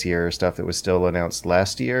highlight this year are stuff that was still announced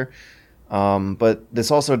last year. But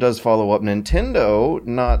this also does follow up Nintendo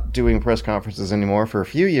not doing press conferences anymore for a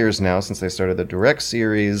few years now since they started the Direct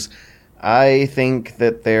series. I think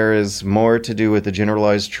that there is more to do with the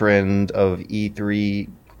generalized trend of E3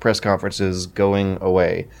 press conferences going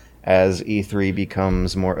away as E3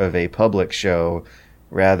 becomes more of a public show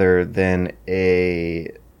rather than a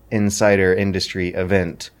insider industry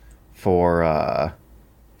event for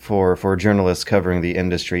journalists covering the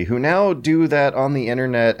industry who now do that on the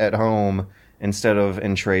internet at home instead of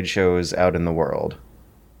in trade shows out in the world.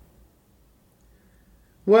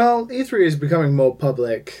 Well, E3 is becoming more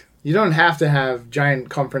public. You don't have to have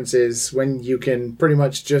giant conferences when you can pretty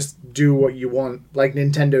much just do what you want, like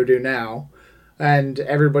Nintendo do now, and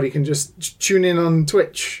everybody can just tune in on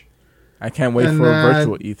Twitch. I can't wait for a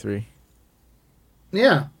virtual E3.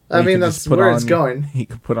 Yeah. I mean, that's where it's going. You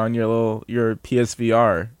could put on your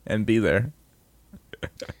PSVR and be there.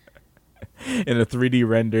 In a 3D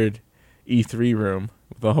rendered E3 room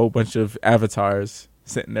with a whole bunch of avatars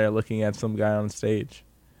sitting there looking at some guy on stage.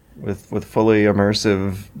 With fully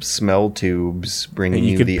immersive smell tubes bringing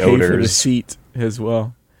you the odors. And you could pay for the seat as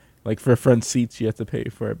well. Like for front seats, you have to pay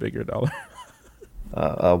for a bigger dollar.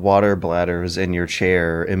 Water bladders in your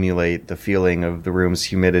chair emulate the feeling of the room's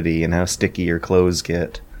humidity and how sticky your clothes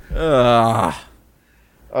get.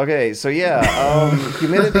 Okay, so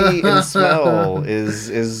humidity and smell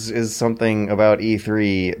is something about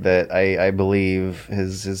E3 that I believe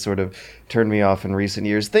has sort of turned me off in recent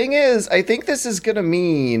years. Thing is, I think this is gonna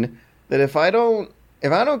mean that if I don't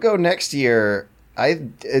go next year,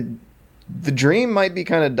 the dream might be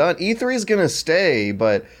kind of done. E3 is gonna stay,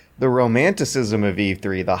 but the romanticism of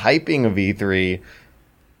E3, the hyping of E3,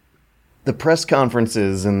 the press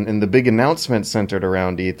conferences and the big announcements centered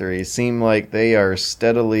around E3 seem like they are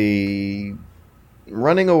steadily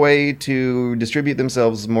running away to distribute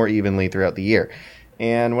themselves more evenly throughout the year.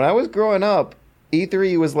 And when I was growing up,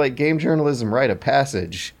 E3 was like game journalism rite of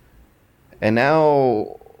passage. And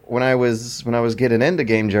now when I was getting into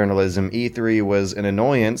game journalism, E3 was an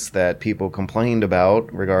annoyance that people complained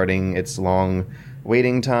about regarding its long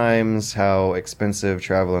waiting times, how expensive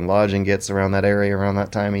travel and lodging gets around that area around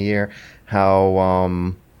that time of year, how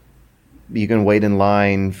you can wait in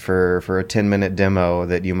line for a 10-minute demo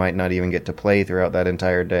that you might not even get to play throughout that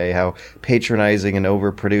entire day, how patronizing and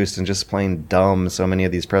overproduced and just plain dumb so many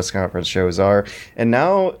of these press conference shows are. And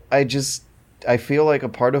now I feel like a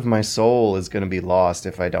part of my soul is going to be lost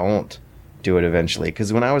if I don't do it eventually.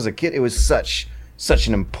 Because when I was a kid, it was such such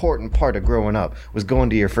an important part of growing up was going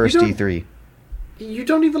to your first E3. You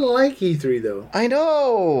don't even like E3 though. I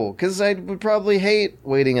know, because I would probably hate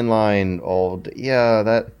waiting in line all day.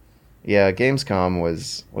 Yeah, Gamescom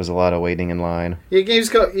was a lot of waiting in line. Yeah,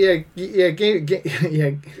 Gamescom.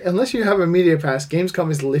 Yeah. Unless you have a media pass,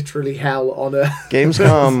 Gamescom is literally hell on earth.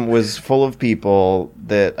 Gamescom was full of people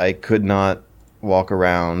that I could not walk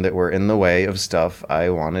around, that were in the way of stuff I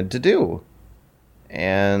wanted to do.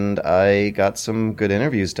 And I got some good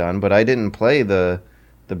interviews done, but I didn't play the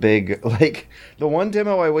big, like, the one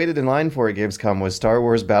demo I waited in line for at Gamescom was Star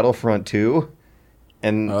Wars Battlefront 2.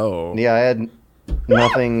 And yeah, I had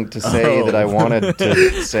nothing to say that I wanted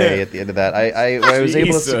to say at the end of that. I was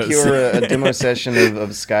able to secure a demo session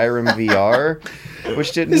of Skyrim VR,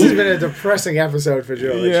 which didn't... This has been a depressing episode for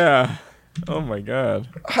George. Yeah. Oh my god.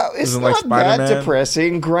 It's not that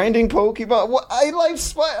depressing. Grinding Pokemon. What? I like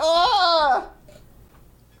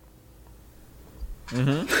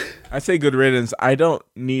I say good riddance. I don't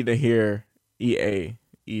need to hear EA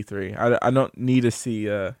E3. I don't need to see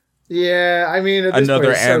yeah, I mean, at this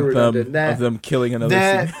another point, anthem of them killing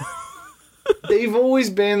another scene. They've always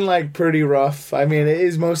been like pretty rough. I mean, it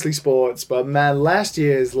is mostly sports, but man, last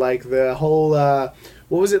year's like the whole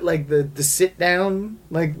what was it, like the sit down?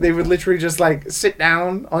 Like they would literally just like sit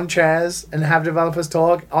down on chairs and have developers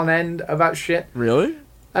talk on end about shit. Really?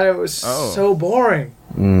 And it was so boring.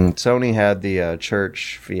 Sony had the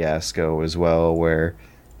church fiasco as well, where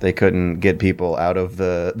they couldn't get people out of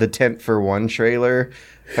the tent for one trailer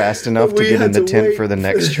fast enough to get in the tent for the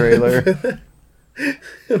next trailer.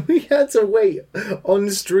 We had to wait on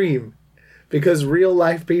stream because real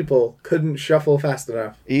life people couldn't shuffle fast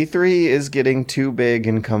enough. E3 is getting too big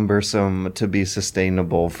and cumbersome to be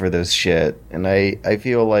sustainable for this shit, and I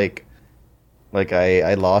feel like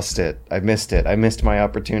I lost it. I missed it. I missed my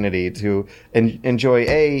opportunity to enjoy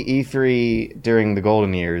E3 during the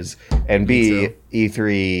golden years, and B,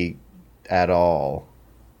 E3 at all.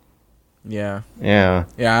 Yeah.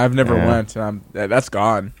 I've never went. That's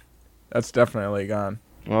gone. That's definitely gone.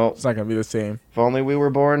 Well, it's not gonna be the same. If only we were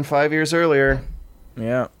born 5 years earlier.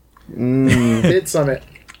 Yeah. Bid Summit.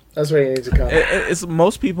 That's where you need to come. It's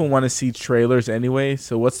most people want to see trailers anyway.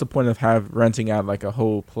 So what's the point of renting out like a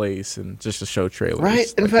whole place and just to show trailers?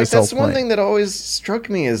 Right. In fact, that's one thing that always struck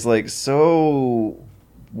me as like so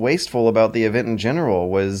wasteful about the event in general.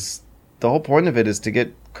 Was the whole point of it is to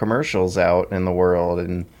get commercials out in the world,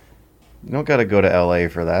 and you don't got to go to LA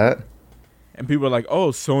for that. And people are like, "Oh,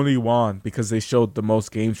 Sony won because they showed the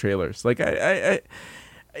most game trailers." Like,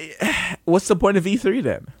 what's the point of E3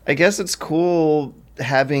 then? I guess it's cool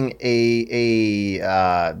having a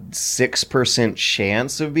 6%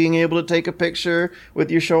 chance of being able to take a picture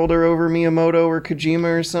with your shoulder over Miyamoto or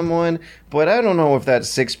Kojima or someone, but I don't know if that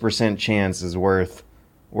 6% chance is worth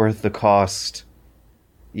the cost.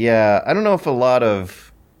 Yeah, I don't know if a lot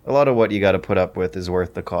of what you got to put up with is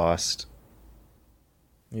worth the cost.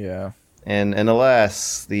 Yeah. And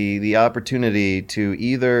alas, the opportunity to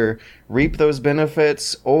either reap those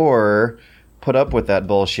benefits or put up with that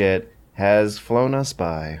bullshit has flown us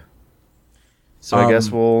by. So I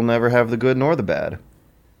guess we'll never have the good nor the bad.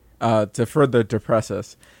 To further depress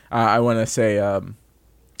us, I want to say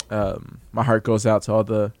my heart goes out to all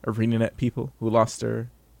the ArenaNet people who lost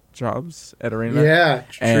their jobs at ArenaNet. Yeah,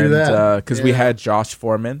 true that. Because we had Josh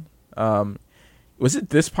Foreman. Was it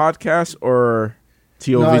this podcast or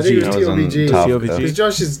TOVG? No, I think it was TOVG.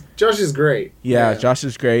 Because Josh is great. Yeah, Josh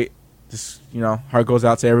is great. Just, heart goes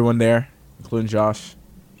out to everyone there, including Josh.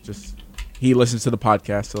 He listens to the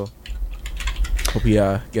podcast, so hope he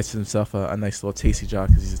gets himself a nice little tasty job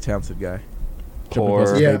because he's a talented guy.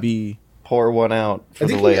 Pour one out for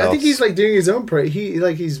the layoffs. I think he's like doing his own.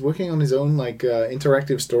 He's working on his own like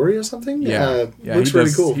interactive story or something. Looks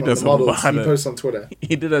really cool. He does models he posts on Twitter.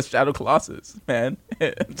 He did a Shadow Colossus, man.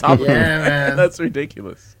 Man, that's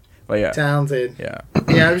ridiculous. But yeah, talented. Yeah,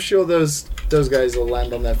 I'm sure those guys will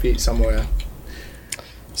land on their feet somewhere.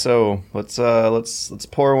 So let's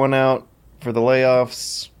pour one out for the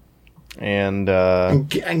layoffs, and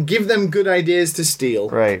give them good ideas to steal.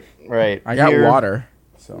 Right. I got water,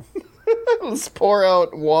 so let's pour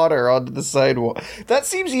out water onto the sidewalk. That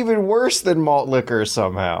seems even worse than malt liquor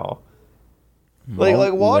somehow.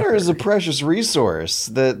 Like water is a precious resource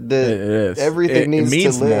that everything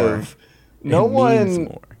needs to live. No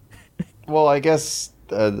one. Well, I guess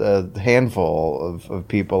a handful of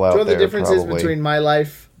people out there. Do you know what the difference is between my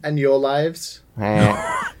life and your lives?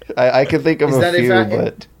 I can think of a few,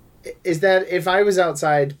 but is that if I was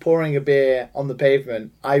outside pouring a beer on the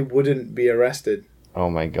pavement, I wouldn't be arrested. Oh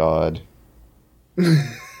my god.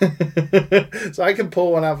 So I can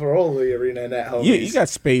pull one out for all the ArenaNet homies. You got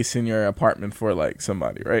space in your apartment for like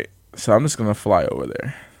somebody, right? So I'm just gonna fly over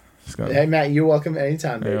there. Hey Matt, you're welcome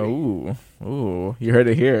anytime, baby. Ooh, you heard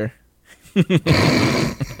it here.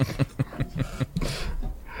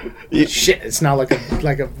 Shit, it's not like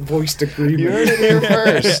a voiced agreement. You heard it here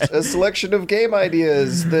first. A selection of game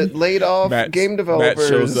ideas that laid off game developers Matt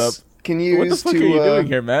shows up. can use What the fuck to. are you doing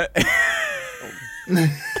here, Matt?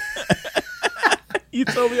 You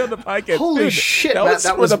told me on the podcast. Holy Dude, shit, that Matt, was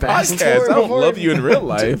that for was the bad. podcast. I don't love you in real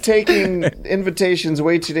life. Taking invitations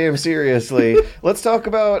way too damn seriously. Let's talk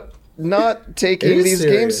about not taking these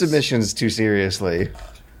game submissions too seriously.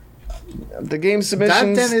 The game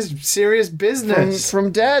submissions. That then is serious business.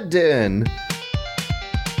 From Dad Den.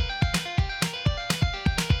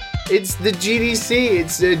 It's the GDC.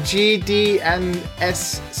 It's the GD&SC.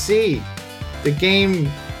 The Game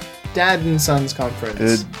Dad and Sons Conference.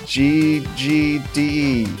 The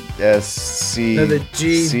GGDSC. No, the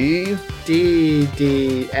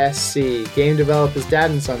GDDSC. Game Developers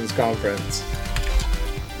Dad and Sons Conference.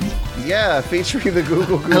 Yeah, featuring the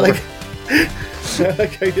Google I Goobler.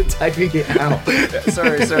 like how you're typing it out.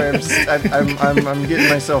 Sorry. I'm getting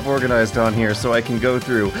myself organized on here so I can go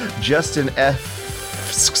through Justin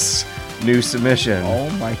F's new submission. Oh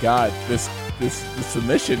my god, this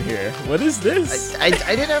submission here. What is this? I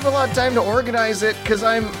didn't have a lot of time to organize it because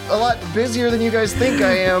I'm a lot busier than you guys think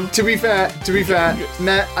I am. To be fair,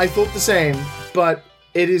 Matt, I thought the same, but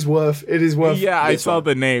it is worth. Yeah, I saw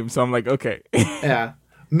the name, so I'm like, okay. Yeah.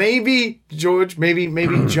 Maybe George, maybe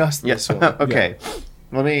just this one. Okay.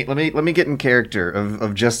 Yeah. Let me get in character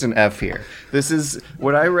of Justin F here. This is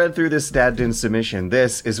when I read through this Dad Den submission.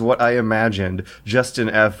 This is what I imagined Justin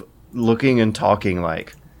F looking and talking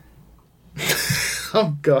like.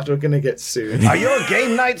 Oh god, we're gonna get sued. Are your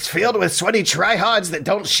game nights filled with sweaty tryhards that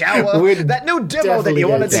don't shower? That new demo that you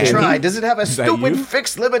wanted to try, does it have a stupid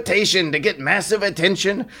fixed limitation to get massive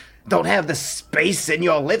attention? Don't have the space in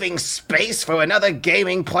your living space for another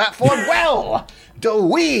gaming platform? Well, do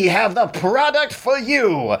we have the product for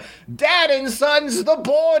you? Dad and Sons, the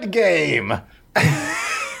board game.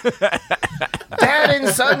 Dad and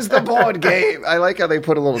Sons, the board game. I like how they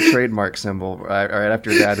put a little trademark symbol right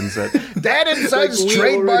after Dad and Sons. Dad and Sons like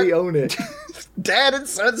trademark. Already own it. Dad and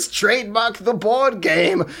Sons trademark the board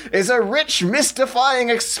game is a rich, mystifying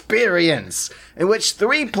experience in which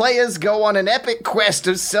 3 players go on an epic quest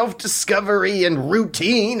of self-discovery and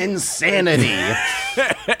routine insanity.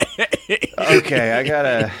 Okay, I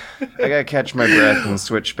gotta catch my breath and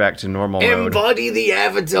switch back to normal mode. Embody the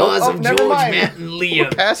avatars of never George, mind. Matt, and Liam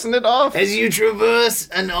We're passing it off. as you traverse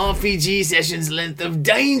an RPG session's length of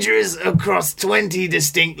dangers across 20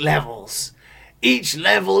 distinct levels. Each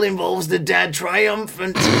level involves the dad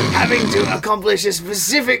triumphant having to accomplish a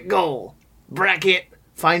specific goal. Bracket.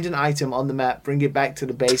 Find an item on the map, bring it back to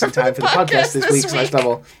the base in time for the podcast this week.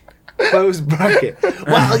 /level. Close bracket.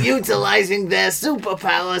 While utilizing their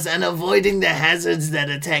superpowers and avoiding the hazards that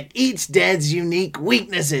attack each dad's unique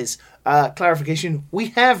weaknesses. Clarification, we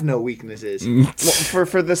have no weaknesses. Well,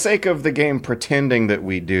 for the sake of the game pretending that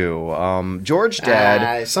we do, George Dad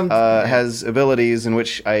has abilities in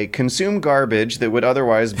which I consume garbage that would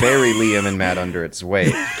otherwise bury Liam and Matt under its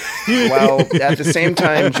weight. While at the same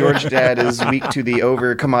time, George Dad is weak to the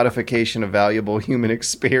over-commodification of valuable human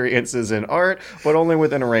experiences and art, but only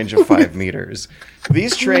within a range of 5 meters.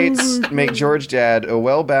 These traits make George Dad a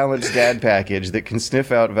well-balanced dad package that can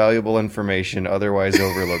sniff out valuable information otherwise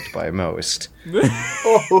overlooked by most.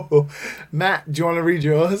 Oh, Matt, do you want to read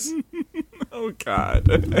yours? Oh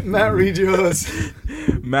god. Matt, read yours.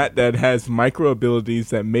 Matt Dad has micro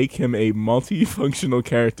abilities that make him a multifunctional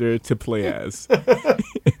character to play as.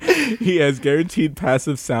 He has guaranteed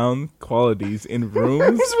passive sound qualities in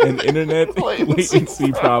rooms and internet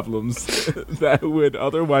latency problems that would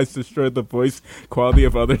otherwise destroy the voice quality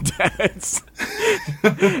of other dads.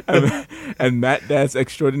 and Matt Dad's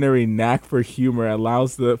extraordinary knack for humor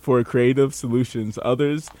allows for creative solutions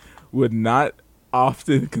others would not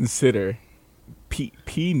often consider.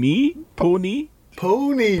 Pony? Pony.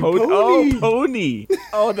 Oh, pony.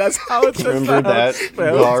 Oh, that's how it's Remember that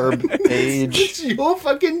garb age? It's your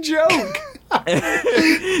fucking joke.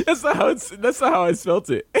 That's not how I spelt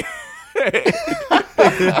it.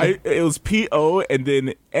 It was P-O and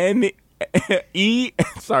then N-E,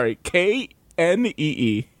 sorry,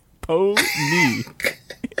 K-N-E-E. Pony.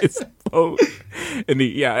 It's pony.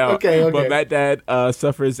 Yeah. Okay. But Matt Dad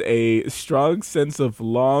suffers a strong sense of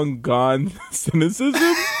long gone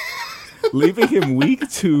cynicism, leaving him weak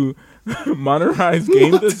to modernized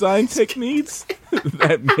game design techniques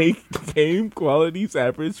that make game qualities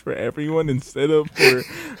average for everyone instead of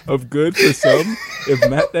good for some. If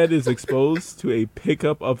MatDad is exposed to a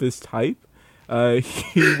pickup of this type,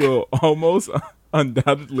 he will almost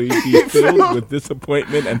undoubtedly be filled with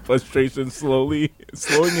disappointment and frustration, slowing his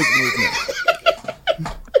movement.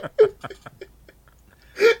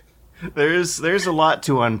 There's a lot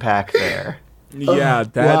to unpack there. Yeah,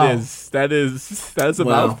 that's a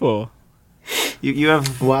mouthful. You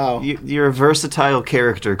have you're a versatile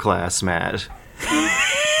character class, Matt.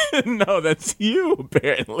 No, that's you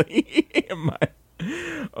apparently.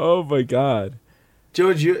 Oh my god,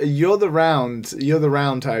 George, you're the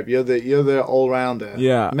round type. You're the all rounder.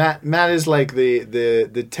 Yeah. Matt is like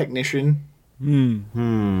the technician.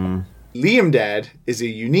 Liam Dad is a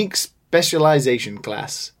unique specialization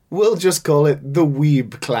class. We'll just call it the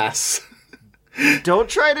weeb class. Don't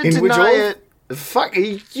try to deny it. Fuck,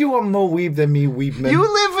 you are more weeb than me, weebman. You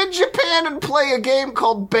live in Japan and play a game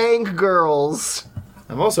called Bank Girls.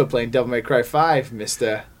 I'm also playing Devil May Cry 5,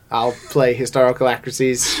 mister. I'll play historical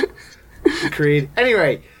accuracies. Creed.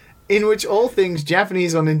 Anyway, in which all things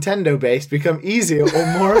Japanese or Nintendo-based become easier or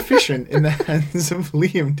more efficient in the hands of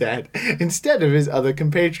Liam Dad instead of his other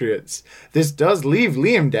compatriots. This does leave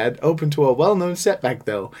Liam Dad open to a well-known setback,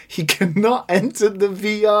 though. He cannot enter the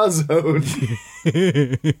VR zone.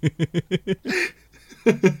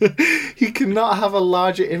 He cannot have a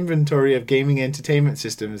larger inventory of gaming entertainment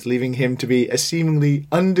systems, leaving him to be a seemingly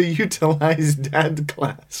underutilized dad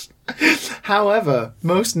class. However,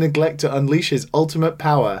 most neglect to unleash his ultimate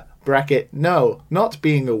power, bracket, no, not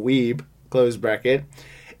being a weeb, close bracket,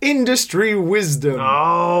 industry wisdom.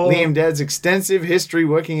 Oh. Liam Dad's extensive history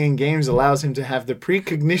working in games allows him to have the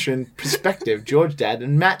precognition perspective George Dad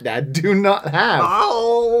and Matt Dad do not have.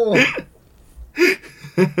 Oh!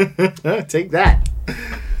 Take that.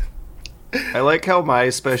 I like how my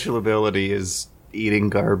special ability is eating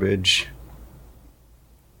garbage.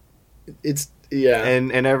 It's, yeah.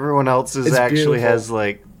 And everyone else's It's actually beautiful. has,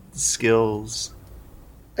 like, skills.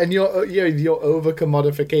 And your over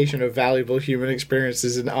commodification of valuable human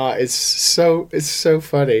experiences in art is so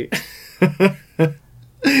funny.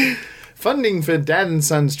 Funding for Dad and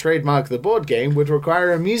Son's trademark the board game would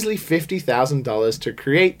require a measly $50,000 to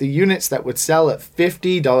create the units that would sell at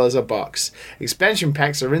 $50 a box. Expansion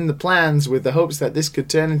packs are in the plans with the hopes that this could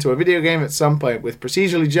turn into a video game at some point with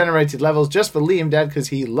procedurally generated levels just for Liam Dad because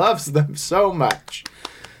he loves them so much.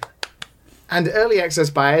 And early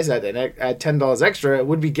access buyers at $10 extra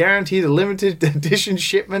would be guaranteed a limited edition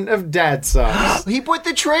shipment of Dad socks. He put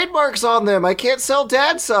the trademarks on them. I can't sell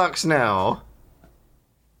dad socks now.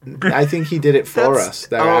 I think he did it for us.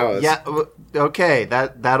 They're ours. Yeah, okay.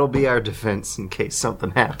 That'll be our defense in case something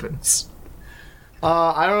happens.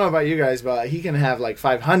 I don't know about you guys, but he can have like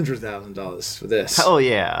 $500,000 for this. Hell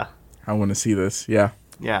yeah. I want to see this. Yeah,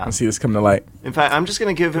 I Yeah. want to see this come to light. In fact, I'm just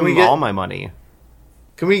gonna give him we get- all my money.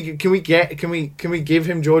 Can we give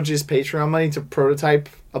him George's Patreon money to prototype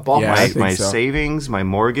a ball? Yeah, I think My so. savings, my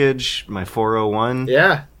mortgage, my 401,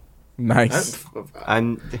 Yeah. Nice.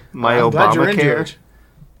 and my I'm glad you're in, Obamacare. George.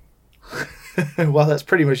 Well, that's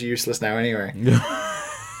pretty much useless now anyway.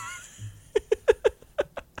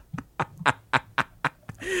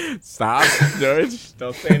 Stop, George.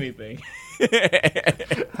 Don't say anything.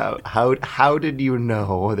 How did you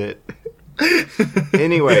know that?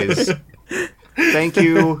 Anyways, thank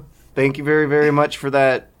you very, very much for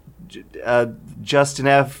that, Justin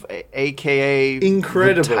F, aka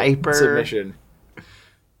Incredible the Typer. submission.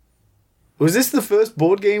 Was this the first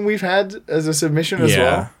board game we've had as a submission as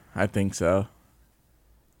well? I think so.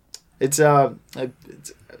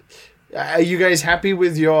 Are you guys happy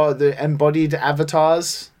with the embodied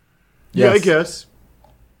avatars? Yeah, I Yes. guess.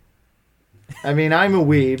 I mean, I'm a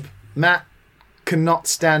weeb. Matt cannot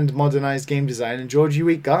stand modernized game design, and George, you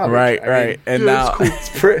eat garbage. Right, I right. mean, And yeah, now, it's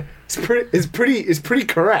pretty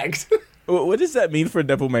correct. what does that mean for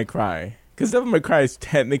Devil May Cry? Because Devil May Cry is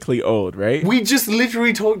technically old, right? We just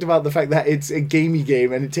literally talked about the fact that it's a gamey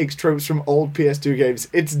game and it takes tropes from old PS2 games.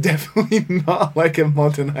 It's definitely not like a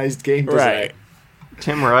modernized game design. Right.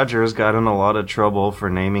 Tim Rogers got in a lot of trouble for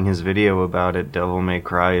naming his video about it. Devil May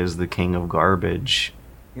Cry is the king of garbage.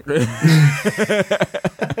 I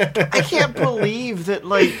can't believe that,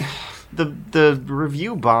 like, the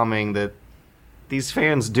review bombing that these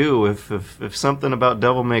fans do if something about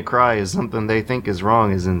Devil May Cry is something they think is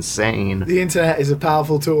wrong is insane. The internet is a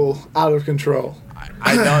powerful tool, out of control.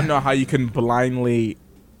 I don't know how you can blindly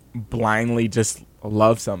just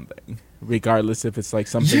love something, regardless if it's like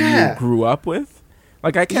something Yeah. you grew up with.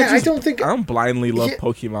 Like I can't. Yeah, I don't think- I don't blindly love Yeah.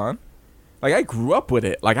 Pokemon. Like, I grew up with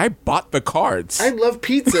it. Like, I bought the cards. I love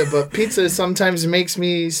pizza, but pizza sometimes makes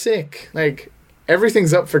me sick. Like,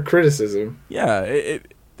 everything's up for criticism. Yeah,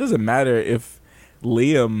 it doesn't matter if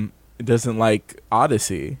Liam doesn't like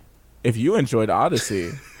Odyssey. If you enjoyed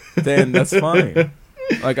Odyssey, then that's fine.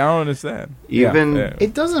 Like, I don't understand.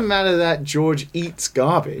 It doesn't matter that George eats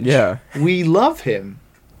garbage. Yeah. We love him.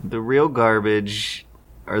 The real garbage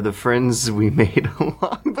are the friends we made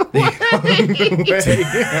along the way.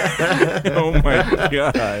 Oh my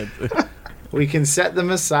god. We can set them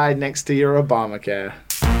aside next to your Obamacare.